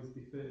 We've always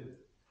deferred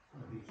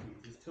these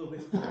meetings till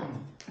this point.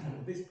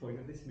 At this point,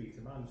 at this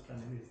meeting, my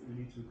understanding is that we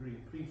need to agree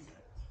a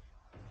precept,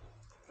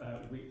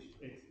 which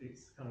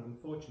it's kind of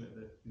unfortunate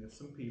that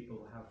some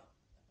people have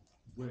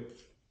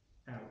worked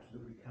out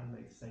that we can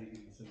make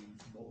savings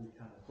and what we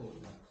can afford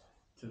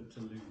to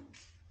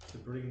lose, to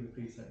bring the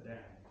precept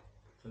down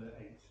to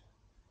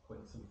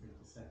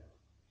 8.something%,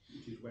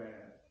 which is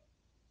where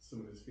some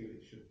of us feel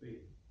it should be.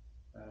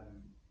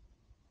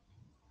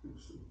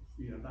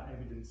 That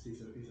evidence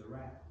is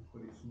around,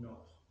 but it's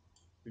not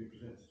been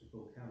presented to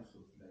full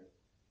council today.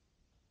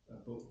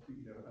 But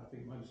I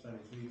think my understanding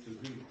is we need to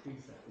agree the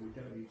precept, but we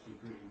don't need to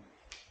agree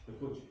the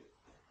budget,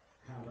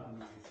 how that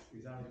money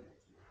is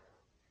allocated.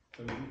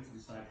 So we need to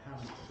decide how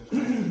much of it,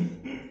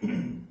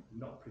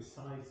 not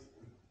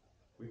precisely.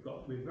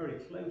 We're very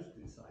close to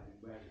deciding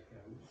where it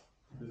goes.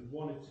 There's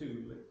one or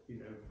two,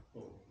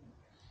 or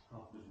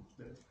half a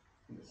dozen,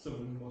 some of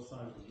them more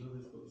sizable than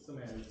others, but some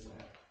areas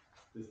where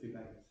there's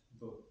debate.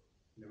 But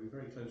we're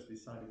very close to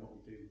deciding what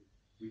we do.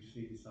 We just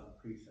need to decide the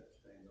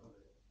precept today, not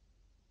the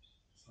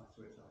precise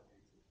where it's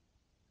allocated.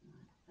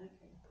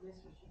 Okay, yes,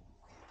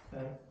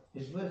 Richard.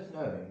 It's worth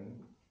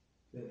knowing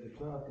that the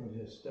clerk and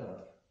her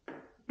staff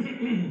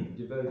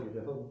devoted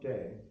a whole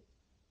day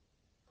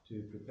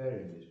to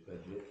preparing this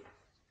budget.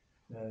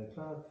 Now the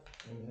clerk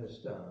and her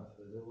staff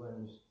are the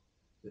ones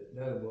that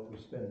know what we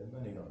spend the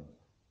money on,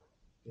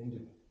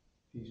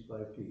 piece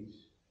by piece.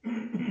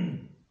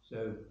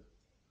 So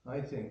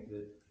I think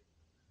that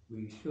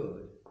we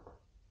should,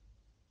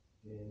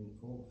 in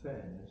all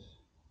fairness,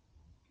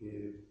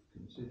 give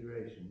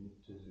consideration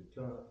to the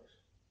clerks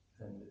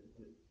and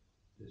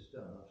the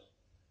staff's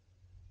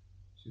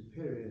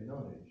superior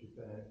knowledge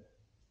about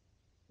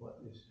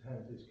how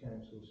this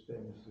council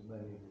spends the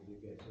money that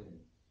it gets in.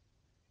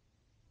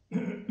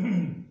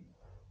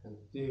 And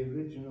the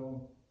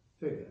original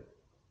figure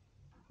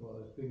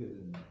was bigger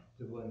than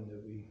the one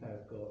that we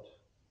have got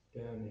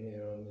down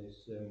here on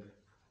this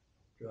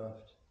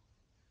draft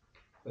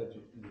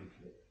budget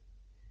leaflet,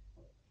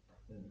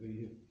 and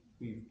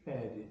we've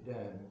pared it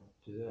down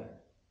to that.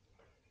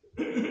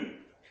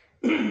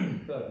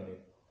 Pardon me.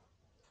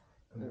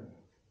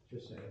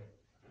 Just saying.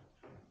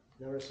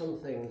 There are some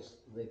things,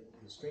 the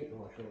street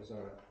marshals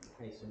are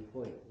a case in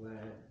point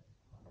where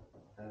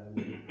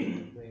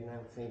they're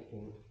now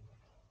thinking,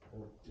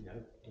 or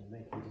in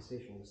making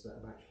decisions that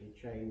have actually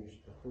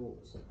changed the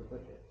thoughts of the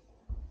budget.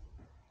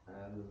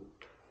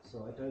 So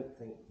I don't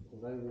think,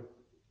 although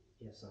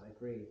yes, I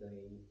agree,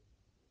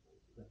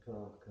 the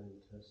clerk and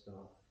her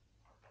staff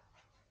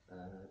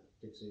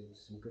did do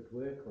some good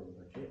work on the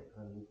budget,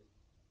 and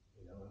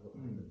I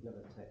would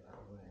never take that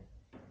away.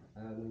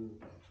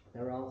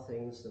 There are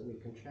things that we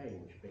can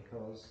change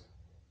because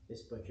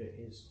this budget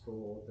is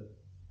for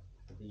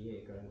the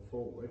year going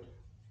forward,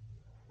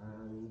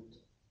 and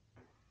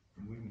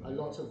a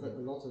lot of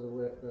the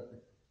work that the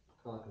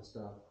clerk and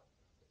staff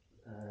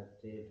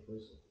did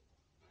was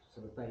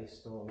sort of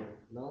based on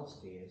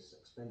last year's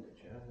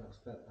expenditure.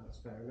 That's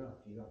fair enough.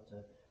 You have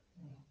to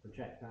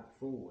project that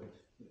forward.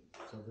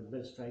 So the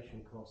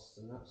administration costs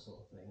and that sort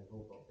of thing have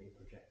all got to be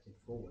projected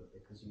forward,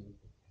 because you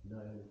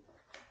know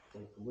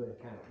we can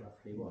work out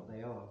roughly what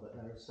they are, but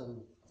there are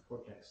some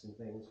projects and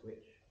things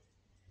which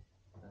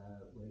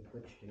we're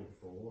budgeting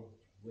for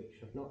which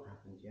have not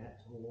happened yet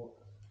or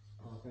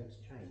are going to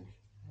change.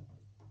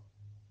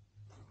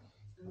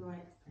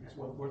 Right. It's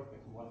worth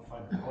making one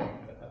final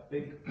point that a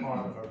big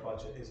part of our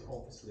budget is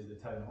obviously the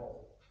town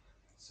hall.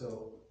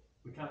 So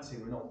we can't say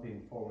we're not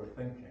being forward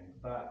thinking.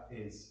 That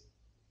is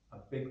a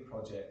big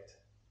project.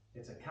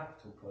 It's a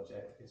capital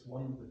project. It's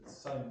one with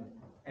sound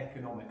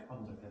economic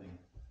underpinning.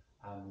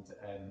 And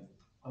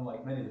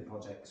unlike many of the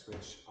projects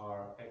which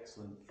are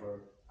excellent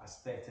for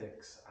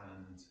aesthetics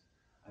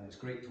and it's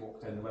great to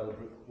walk down the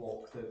Willowbrook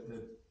Walk,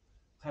 the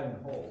town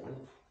hall,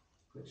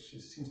 which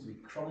seems to be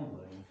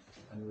crumbling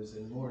and was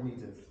in more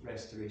need of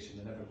restoration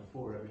than ever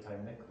before every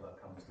time Nicola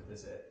comes to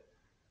visit,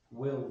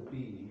 will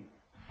be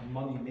a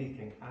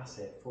money-making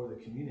asset for the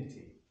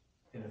community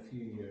in a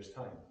few years'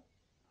 time.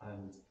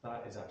 And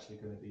that is actually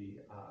going to be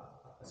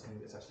something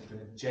that's actually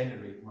going to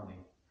generate money.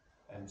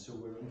 And so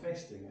we're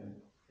investing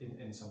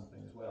in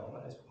something as well.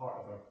 That is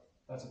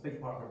that's a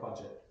big part of our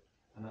budget,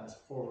 and that's a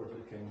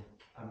forward-looking,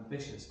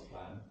 ambitious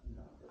plan.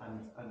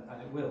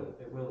 And it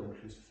will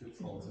increase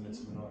footfall to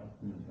Midsomer Norton.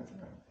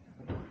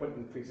 Point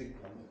increasing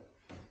plan.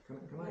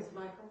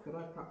 Could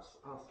I perhaps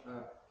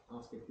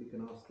ask if we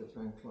can ask the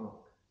town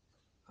clerk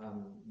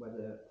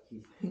whether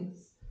he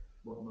thinks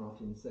what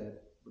Martin said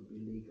would be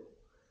legal?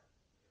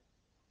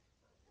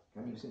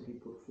 Can you simply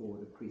put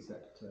forward a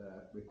precept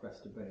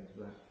request to Baines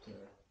without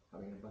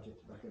having a budget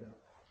to back it up?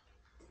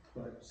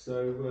 Right, so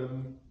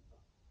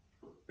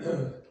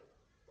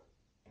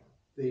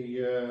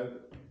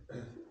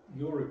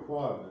your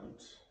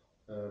requirement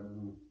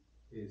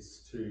is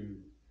to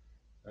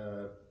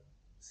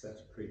set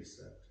a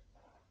precept,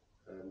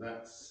 and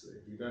that's,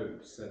 if you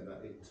don't send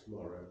that in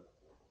tomorrow,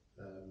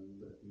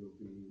 you'll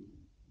be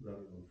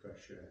running on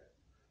fresh air.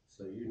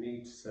 So you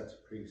need to set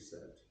a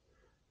precept.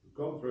 We've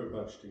gone through a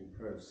budgeting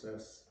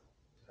process,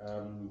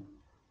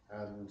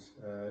 and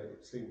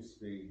it seems to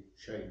be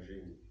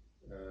changing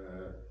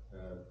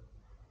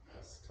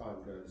as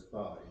time goes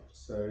by.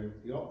 So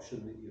the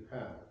option that you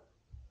have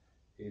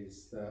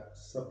is that,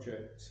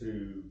 subject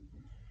to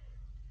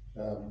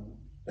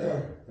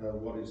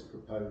what is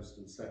proposed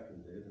and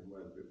seconded and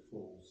whether it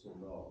falls or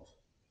not,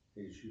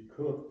 is you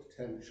could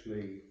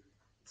potentially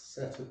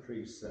set a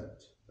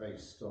precept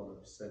based on a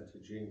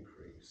percentage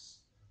increase,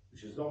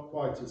 which is not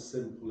quite as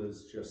simple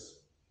as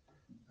just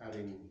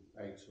adding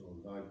 8 or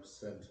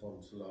 9%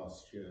 onto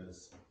last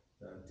year's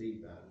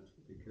D band,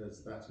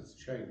 because that has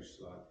changed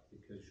slightly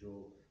because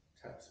your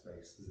tax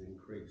base has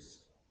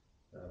increased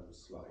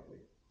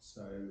slightly.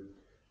 So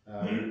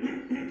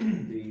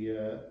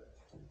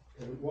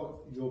what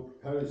your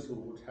proposal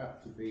would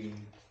have to be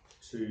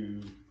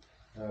to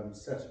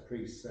set a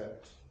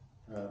precept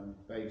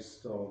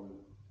based on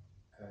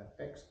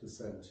X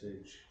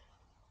percentage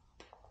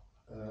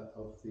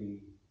of the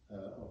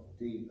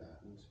D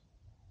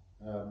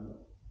band,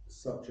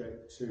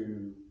 subject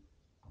to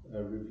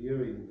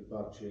reviewing the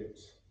budget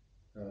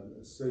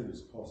as soon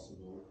as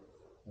possible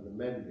and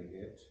amending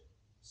it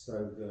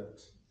so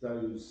that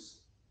those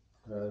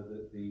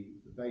the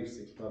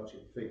basic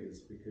budget figures,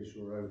 because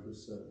you're over a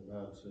certain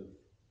amount of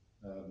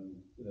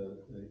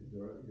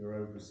you're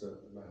over a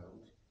certain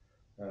amount,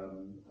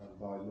 and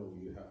by law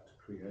you have to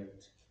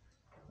create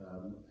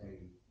a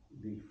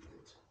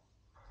leaflet.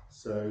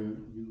 So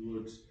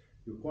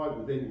you're quite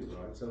within your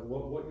right. So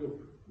what you're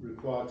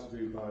required to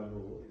do by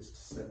law is to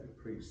set a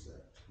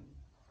precept.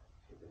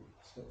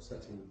 Stop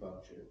setting the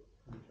budget.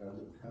 It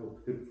would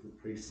help if the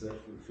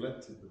precept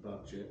reflected the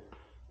budget,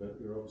 but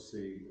you're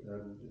obviously,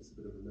 it's a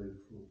bit of a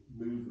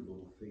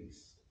movable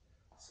feast.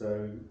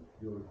 So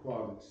your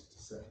requirement is to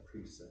set a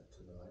precept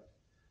tonight.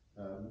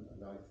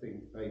 And I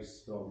think,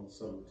 based on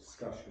some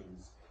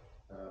discussions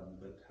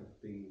that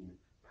have been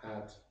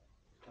had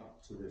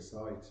up to this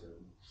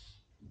item,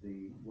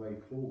 the way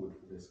forward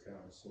for this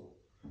council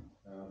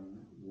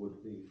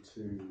would be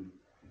to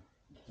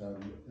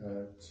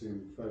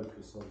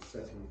focus on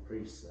setting a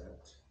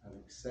precept and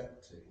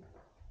accepting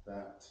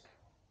that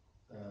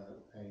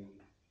a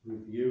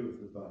review of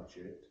the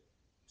budget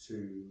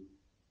to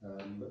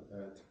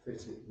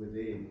fit it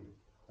within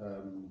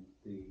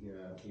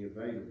the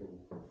available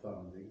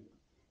funding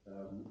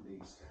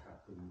needs to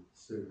happen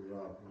sooner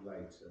rather than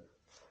later.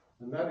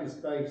 And that is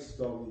based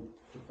on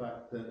the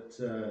fact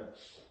that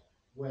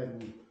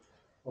when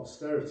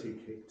austerity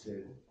kicked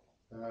in,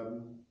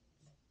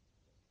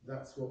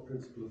 that's what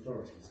principal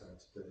authorities had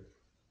to do.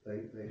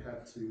 They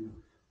had to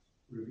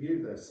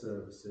review their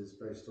services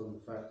based on the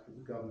fact that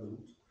the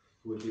government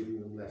were giving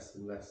them less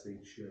and less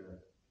each year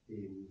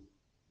in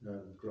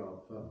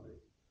grant funding.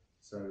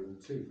 So in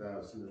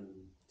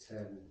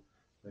 2010,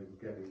 they were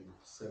getting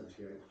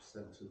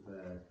 78% of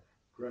their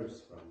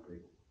gross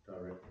funding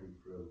directly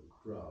from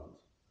grant.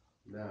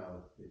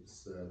 Now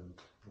it's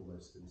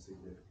almost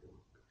insignificant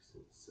because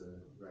it's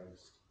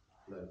raised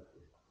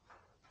locally.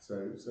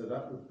 So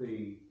that would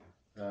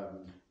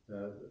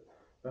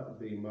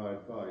be my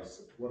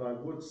advice. What I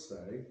would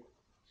say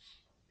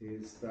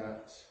is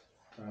that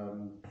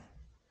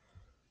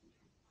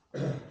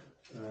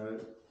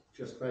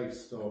just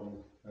based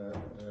on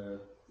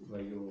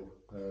where your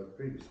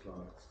previous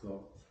clerk's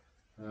got,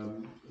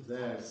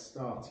 their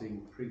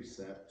starting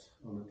precept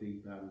on a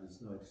D band is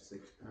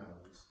 £96,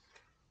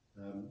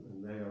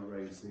 and they are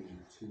raising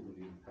 £2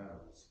 million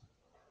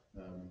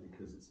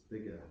because it's a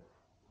bigger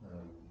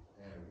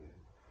area.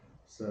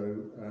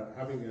 So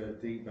having a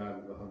D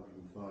band of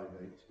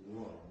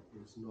 105.81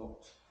 is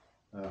not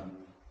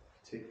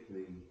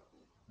particularly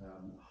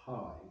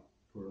high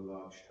for a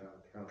large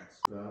town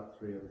council. About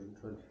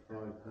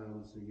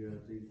 £325 a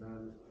year D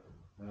band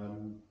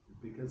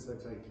because they're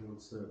taking on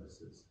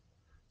services.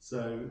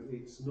 So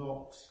it's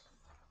not,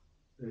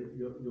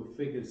 your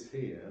figures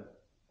here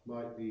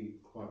might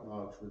be quite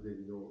large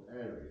within your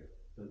area,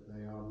 but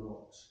they are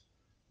not,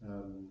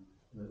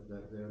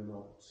 they're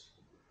not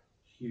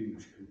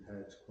huge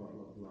compared to quite a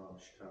lot of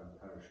large town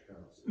parish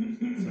councils.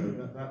 So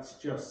that's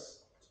just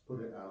to put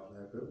it out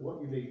there. But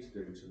what you need to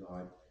do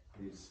tonight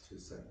is to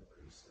set a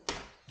precept.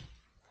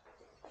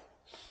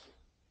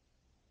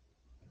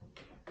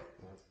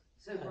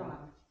 So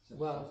Brian.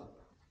 Well,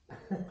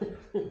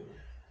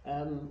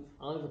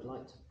 I would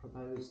like to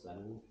propose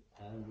then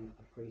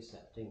a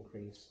precept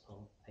increase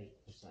of 8%.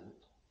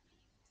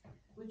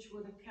 Which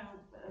would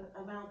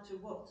amount to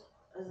what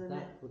as a That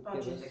net would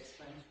budget give us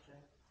expenditure?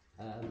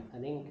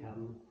 an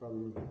income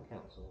from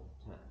council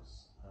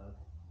tax of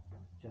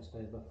just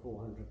over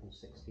 £469,000.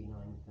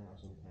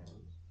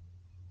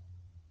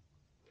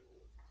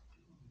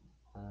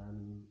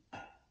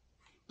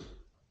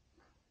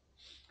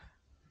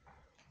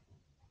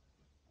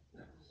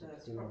 So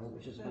it's 69,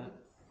 which is about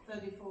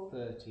 34.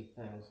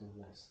 30,000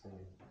 less than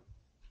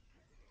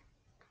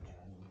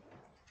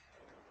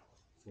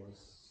was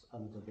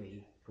under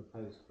the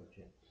proposed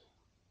budget.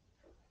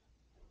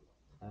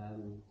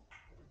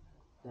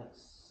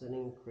 That's an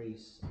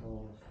increase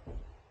of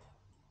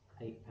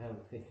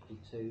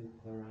 £8.52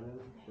 per annum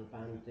for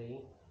Band D,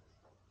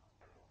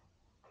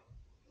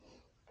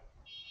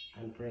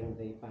 and bring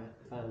the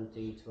Band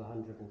D to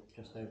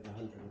just over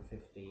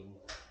 115.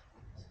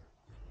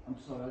 I'm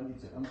sorry, I'm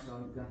sorry,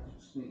 I'm going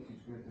to sneak you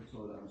to go to the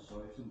toilet, I'm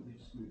sorry, somebody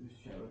just move this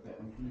chair a bit,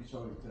 I'm really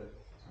sorry to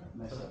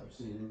mess up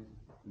proceedings.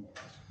 I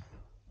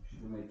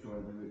should have made sure I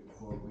did it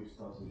before we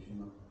started,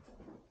 shouldn't I?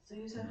 So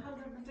you said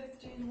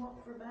 115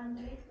 what for a band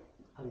D?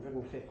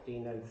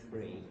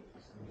 115.03.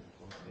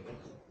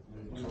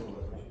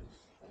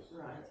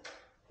 Right.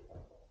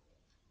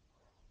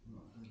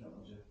 That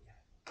was it.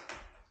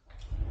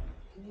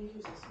 Can you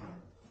use this one?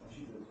 I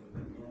should go to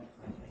the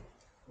Okay.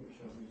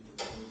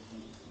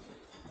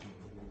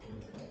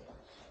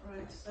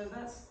 Right, so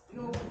that's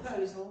your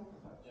proposal.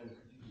 Is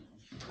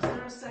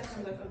there a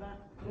seconder for that,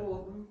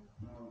 Gordon?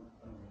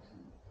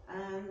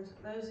 And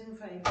those in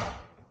favour?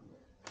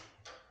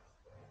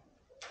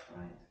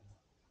 Right.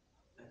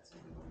 That's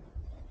everyone.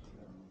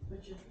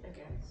 Richard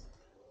against.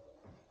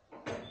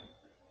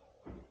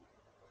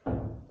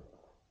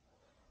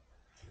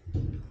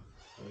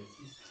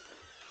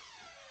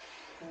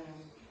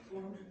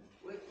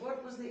 What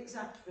was the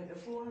exact figure?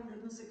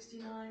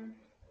 469?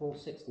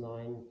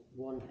 469,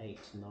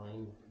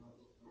 189,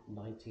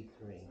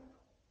 93.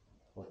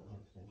 189.93.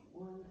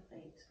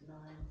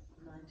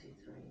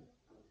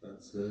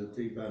 That's a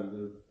D band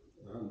of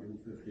 £115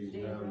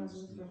 and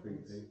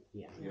 3p.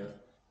 Yeah. Yeah,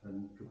 and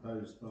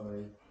proposed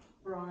by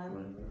Brian,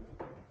 and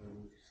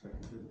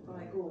seconded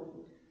by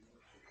Gordon.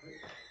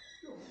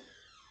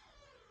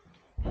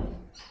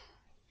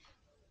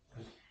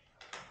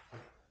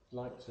 I'd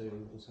like to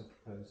also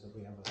propose that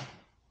we have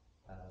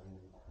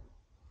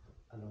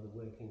another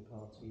working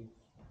party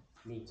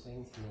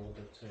meeting in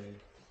order to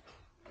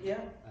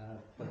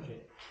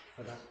budget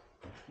for that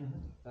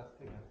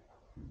figure.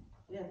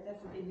 Yeah,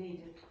 definitely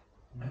needed.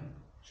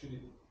 Should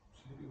it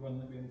be one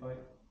that we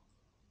invite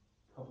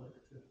public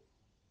to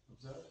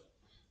observe?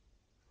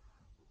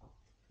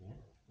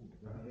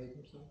 Behave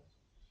themselves?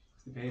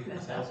 To behave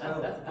themselves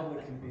well, the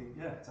public can be,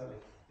 yeah, exactly.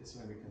 It's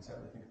something we can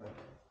certainly think about.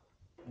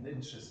 In the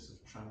interests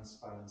of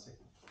transparency.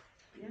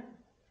 Yeah.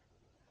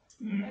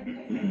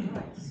 Okay,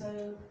 right,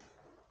 so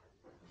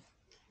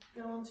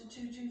go on to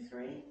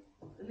 223,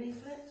 the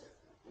leaflet.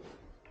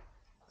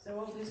 So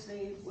obviously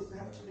it would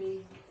have to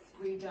be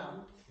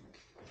redone.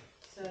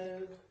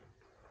 So,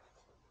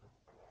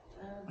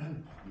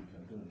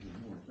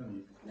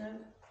 no?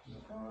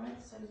 Alright,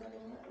 so is that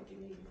alright, or do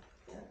you need it?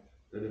 Yeah?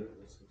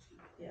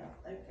 Yeah,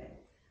 okay.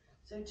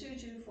 So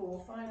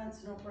 224, Finance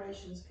and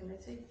Operations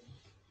Committee.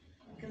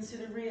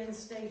 Consider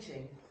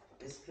reinstating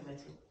this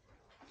committee.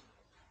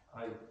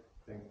 I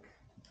think,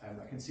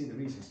 I can see the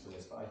reasons for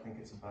this, but I think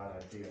it's a bad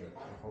idea,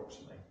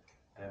 unfortunately.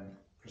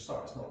 For a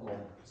start, it's not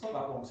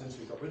that long since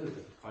we got rid of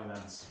the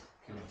Finance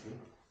Committee.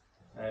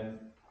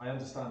 I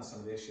understand some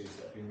of the issues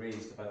that have been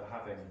raised about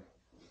having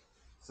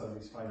some of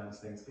these finance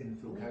things in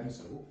full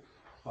council,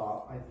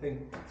 but I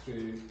think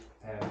through,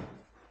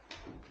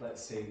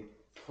 let's say,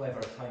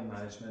 clever time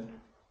management,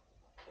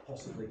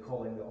 possibly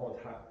calling the odd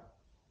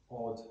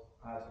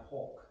ad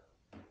hoc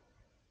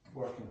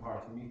working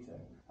party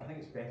meeting, I think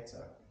it's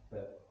better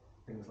that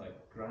things like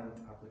grant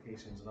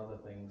applications and other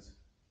things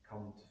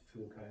come to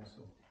full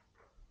council.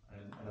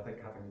 And I think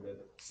having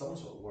some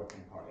sort of working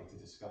party to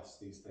discuss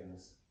these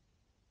things,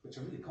 which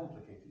are really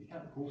complicated. You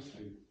can't go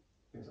through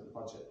things like the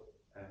budget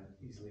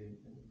easily,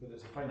 but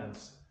it's a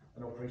finance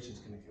and operations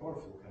committee or a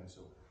full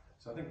council.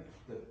 So I think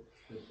that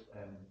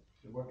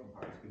the working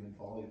party has been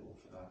invaluable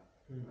for that,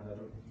 and I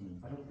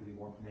don't really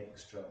want an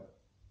extra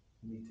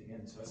meeting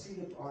in. So I see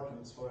the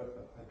arguments for it,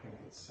 but I think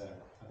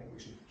I think we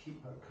should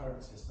keep our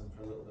current system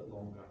for a little bit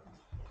longer.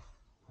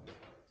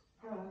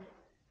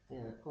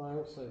 Yeah, well, I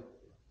also,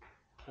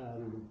 I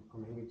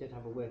mean, we did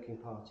have a working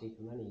party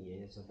for many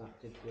years, and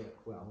that did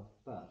work well,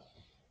 but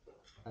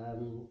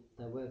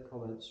there were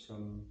comments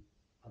from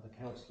other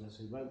councillors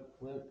who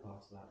weren't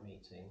part of that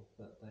meeting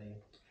that they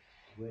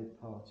weren't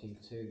party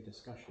to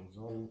discussions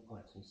on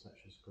items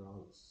such as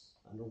grants,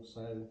 and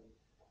also,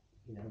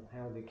 you know,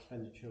 how the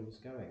expenditure was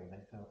going.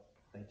 They felt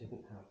they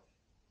didn't have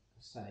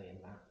a say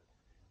in that,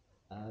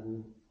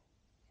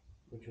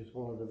 which was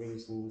one of the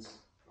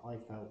reasons I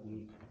felt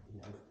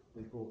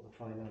we brought the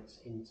finance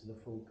into the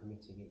full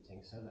committee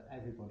meeting so that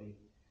everybody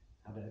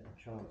had a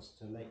chance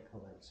to make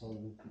comments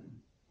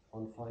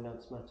on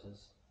finance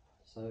matters.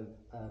 So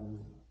I'm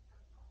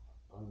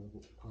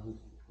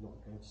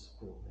not going to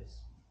support this,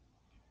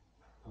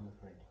 I'm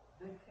afraid.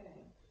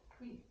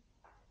 Okay.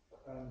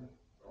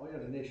 I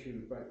had an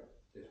issue about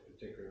this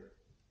particular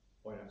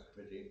finance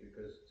committee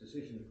because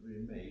decisions were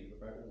being made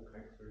about all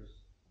councillors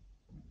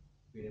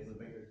being able to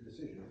make those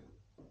decisions.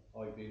 I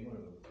being one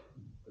of them,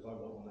 because I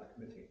wasn't on that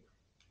committee.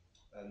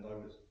 And I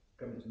was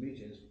coming to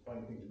meetings,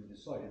 finding things to be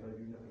decided, I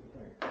knew nothing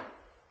about.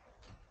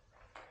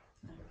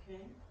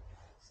 Okay.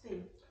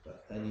 Steve?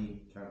 But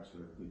any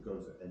councillor who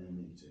goes to any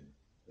meeting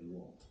they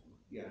want,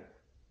 Yeah.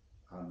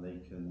 and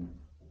they can,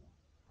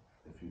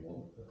 if you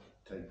want,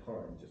 take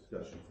part in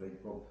discussions.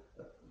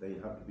 They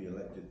have to be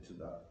elected to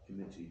that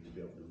committee to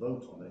be able to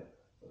vote on it,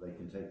 but they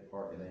can take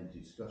part in any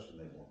discussion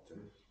they want to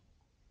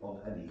on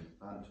any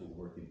and/or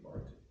working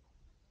party.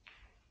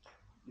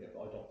 Yeah,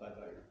 but I got that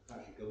out.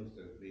 Actually going to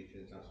those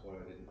meetings, that's why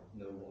I didn't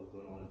know what was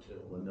going on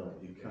until. Well, no,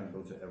 you can't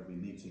go to every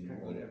meeting.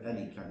 Can't go to every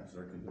Any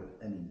councillor can go to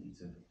any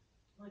meeting.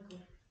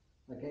 Michael?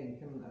 Again,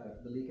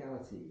 the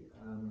legality,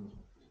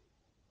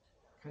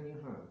 can you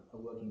have a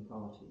working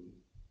party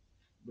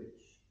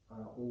which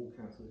all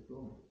councillors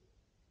belong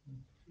to?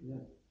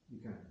 Yeah, you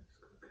can.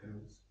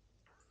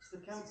 It's the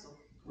council.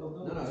 No, a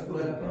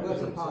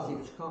working party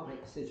which can't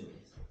make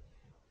decisions.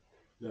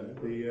 No,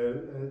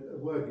 the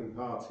working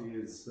party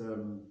is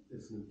an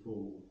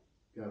informal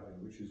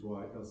gathering, which is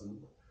why it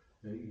doesn't.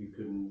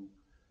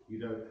 You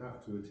don't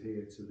have to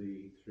adhere to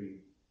the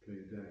 3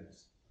 clear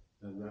days,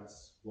 and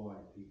that's why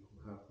people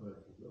have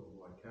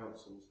why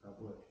councils have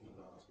working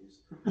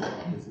parties,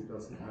 because it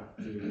doesn't have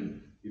to.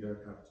 You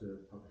don't have to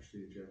publish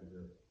the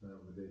agenda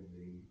within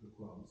the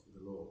requirements of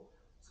the law.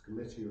 It's a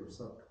committee or a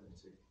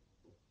subcommittee,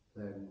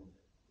 then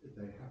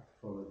they have to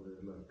follow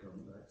the Local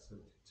Government Act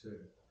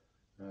 72.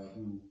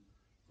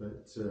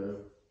 But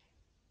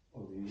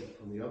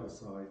on the other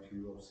side,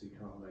 you obviously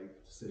can't make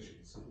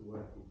decisions at the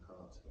working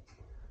party.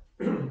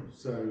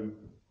 So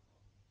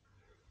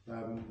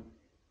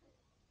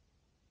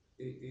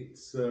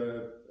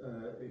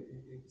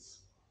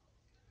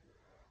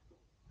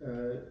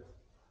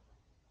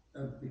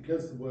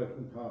because the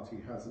working party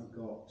hasn't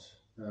got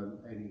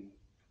any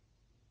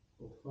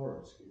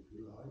authority, if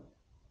you like,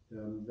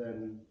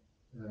 then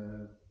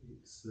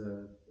it's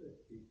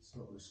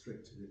not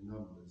restricted in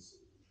numbers.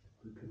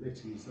 The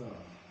committees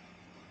are.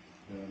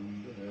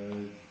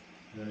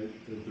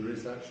 There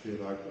is actually,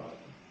 I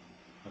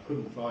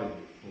couldn't find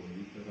it for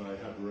you, but I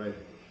have read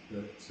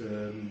that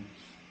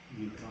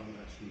you can't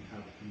actually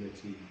have a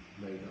committee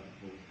made up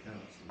of all the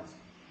councils.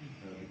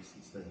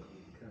 It's then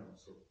called the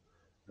council.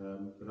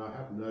 But I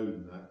have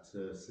known that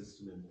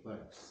system in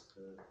place, a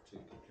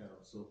particular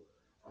council,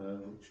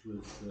 which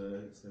was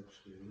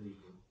essentially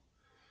illegal.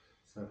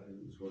 Sadly,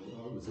 it was one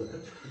I was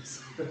at,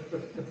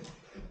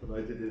 but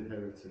I did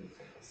inherit it.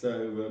 So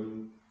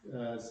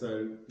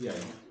yeah,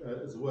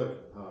 as a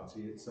working party,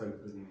 it's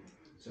open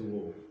to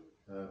all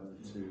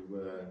to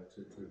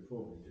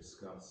informally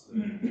discuss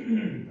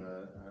and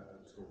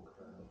talk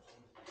about.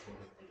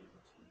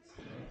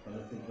 And I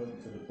think open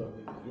to the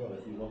public as well,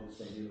 if you want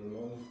somebody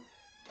along.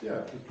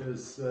 Yeah,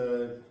 because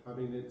I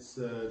mean, it's.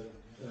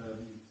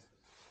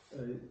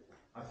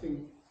 I think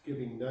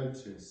giving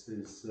notice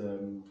is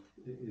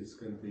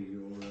going to be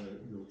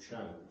your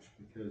challenge,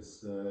 because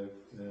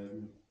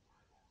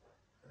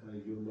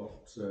you're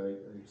not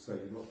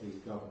you're not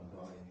being governed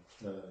by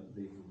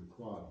legal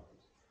requirement.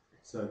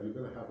 So if you're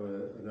going to have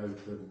an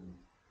open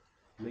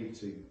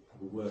meeting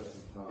of a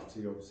working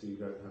party, obviously you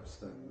don't have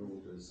standing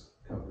orders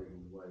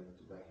covering the way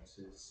debate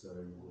is, so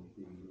you'll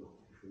be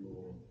looking for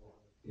more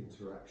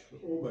interaction,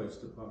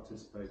 almost a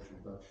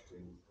participatory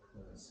budgeting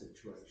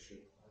situation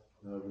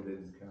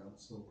within the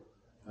council.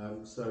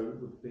 So it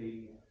would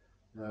be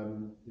a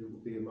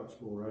much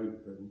more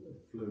open and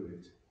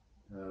fluid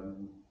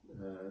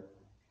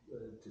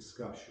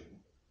discussion.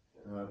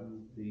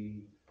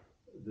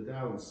 The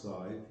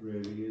downside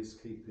really is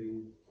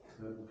keeping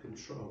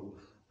control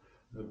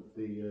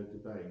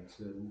debate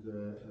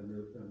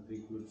and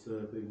people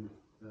observing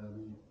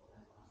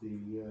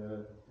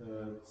the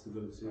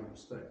civility and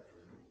respect.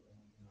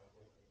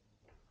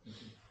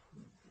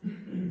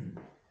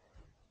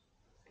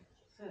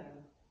 So,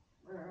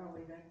 where are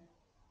we then?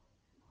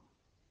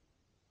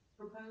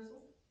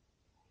 Proposal?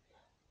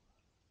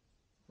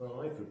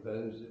 Well, I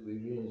propose that we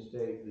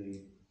reinstate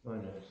the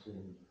Finance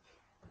and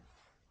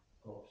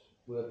Ops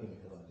Working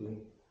Party,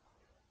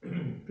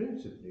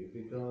 principally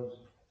because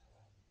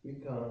we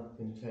can't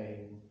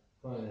contain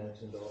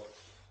finance and ops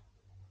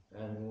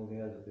and all the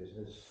other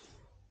business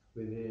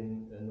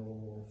within a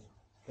normal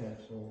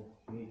council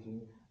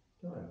meeting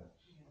time.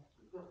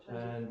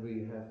 And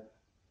we have,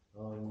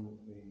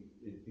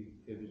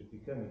 it was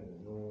becoming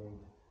the norm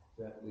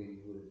that we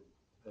would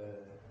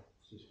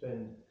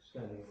suspend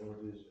standing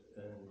orders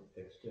and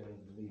extend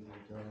the meeting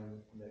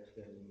time and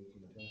extend the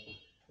meeting time.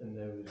 And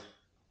there was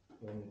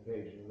one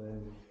occasion when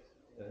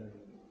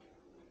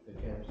the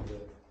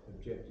councillor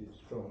objected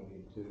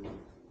strongly to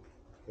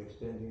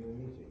extending the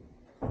meeting.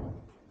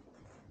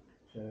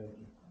 So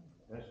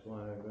that's why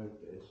I wrote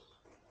this.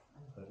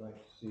 I'd like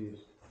to see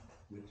us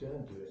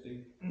return to it.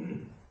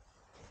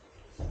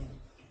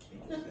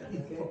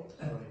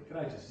 Can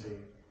I just say,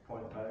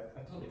 point about,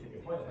 I totally take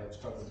your point about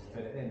struggling to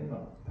fit it in,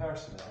 but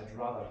personally I'd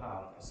rather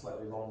have a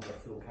slightly longer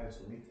full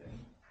council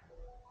meeting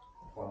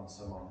once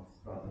a month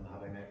rather than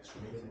having an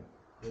extra meeting.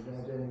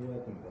 Without any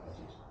working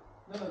parties.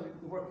 No,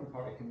 the working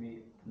party can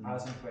meet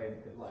as and when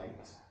it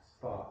likes,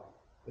 but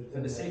But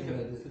for the sake of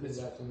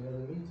that's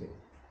another meeting.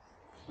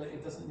 but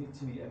it doesn't need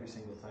to meet every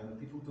single time, and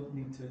people don't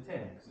need to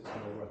attend because it's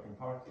not a working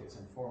party, it's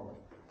informal.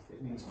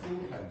 It means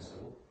full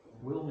council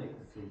will make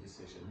the full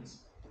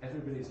decisions,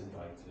 everybody's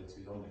invited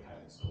who's on the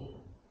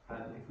council,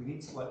 and if we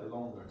need slightly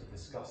longer to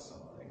discuss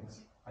some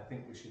things, I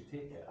think we should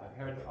take it. I've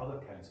heard that other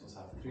councils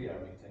have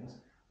 3-hour meetings.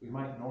 We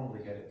might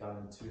normally get it done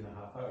in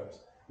 2.5 hours.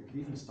 We could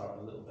even start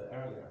a little bit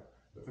earlier.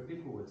 But for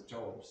people with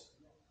jobs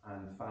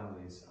and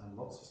families and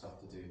lots of stuff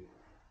to do,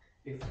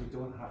 if we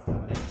don't have to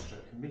have an extra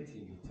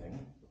committee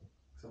meeting,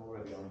 because I'm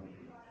already on,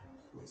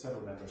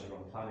 several members are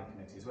on the planning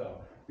committee as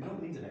well, we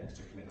don't need an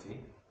extra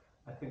committee.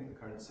 I think the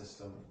current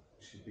system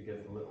should be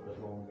given a little bit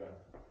longer,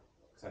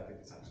 because I think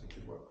it's actually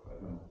could work quite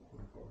well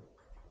going forward.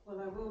 Well,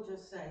 I will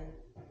just say,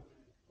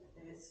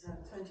 it's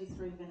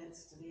 23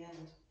 minutes to the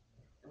end,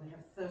 and we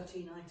have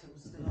 13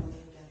 items still on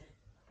the agenda.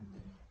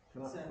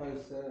 Can I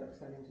propose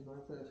extending to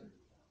 9:30?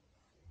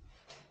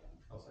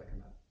 I'll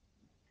second that.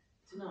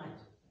 Tonight?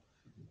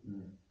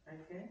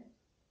 Okay.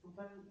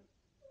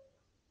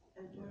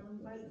 And do you want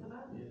to vote for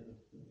that? Yeah.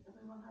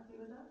 Everyone happy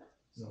with that?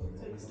 No,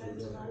 To extend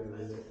to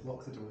 9:30?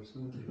 Lock the doors.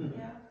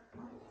 Yeah?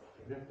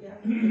 Yeah.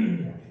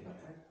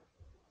 Okay.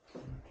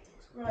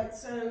 Right,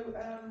 so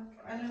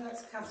I know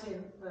that's cut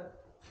in,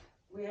 but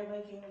we are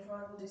making a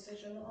final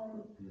decision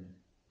on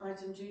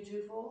item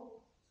 224.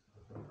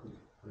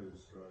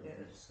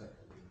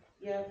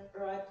 Yeah,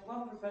 right.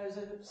 One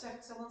proposer,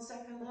 someone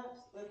second that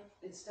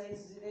it stays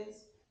as it is.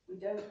 We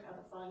don't have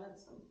a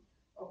finance and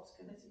ops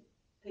committee.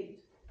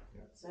 Pete.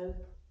 Yeah. So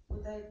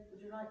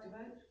would you like to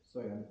vote?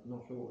 Sorry, I'm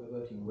not sure what we're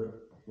voting on.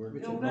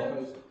 Richard Your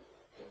proposed.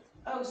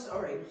 Oh,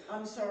 sorry.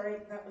 I'm sorry.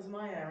 That was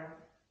my error.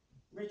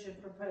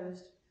 Richard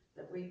proposed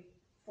that we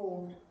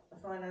formed a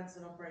finance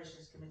and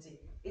operations committee.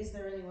 Is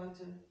there anyone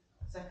to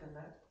second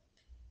that?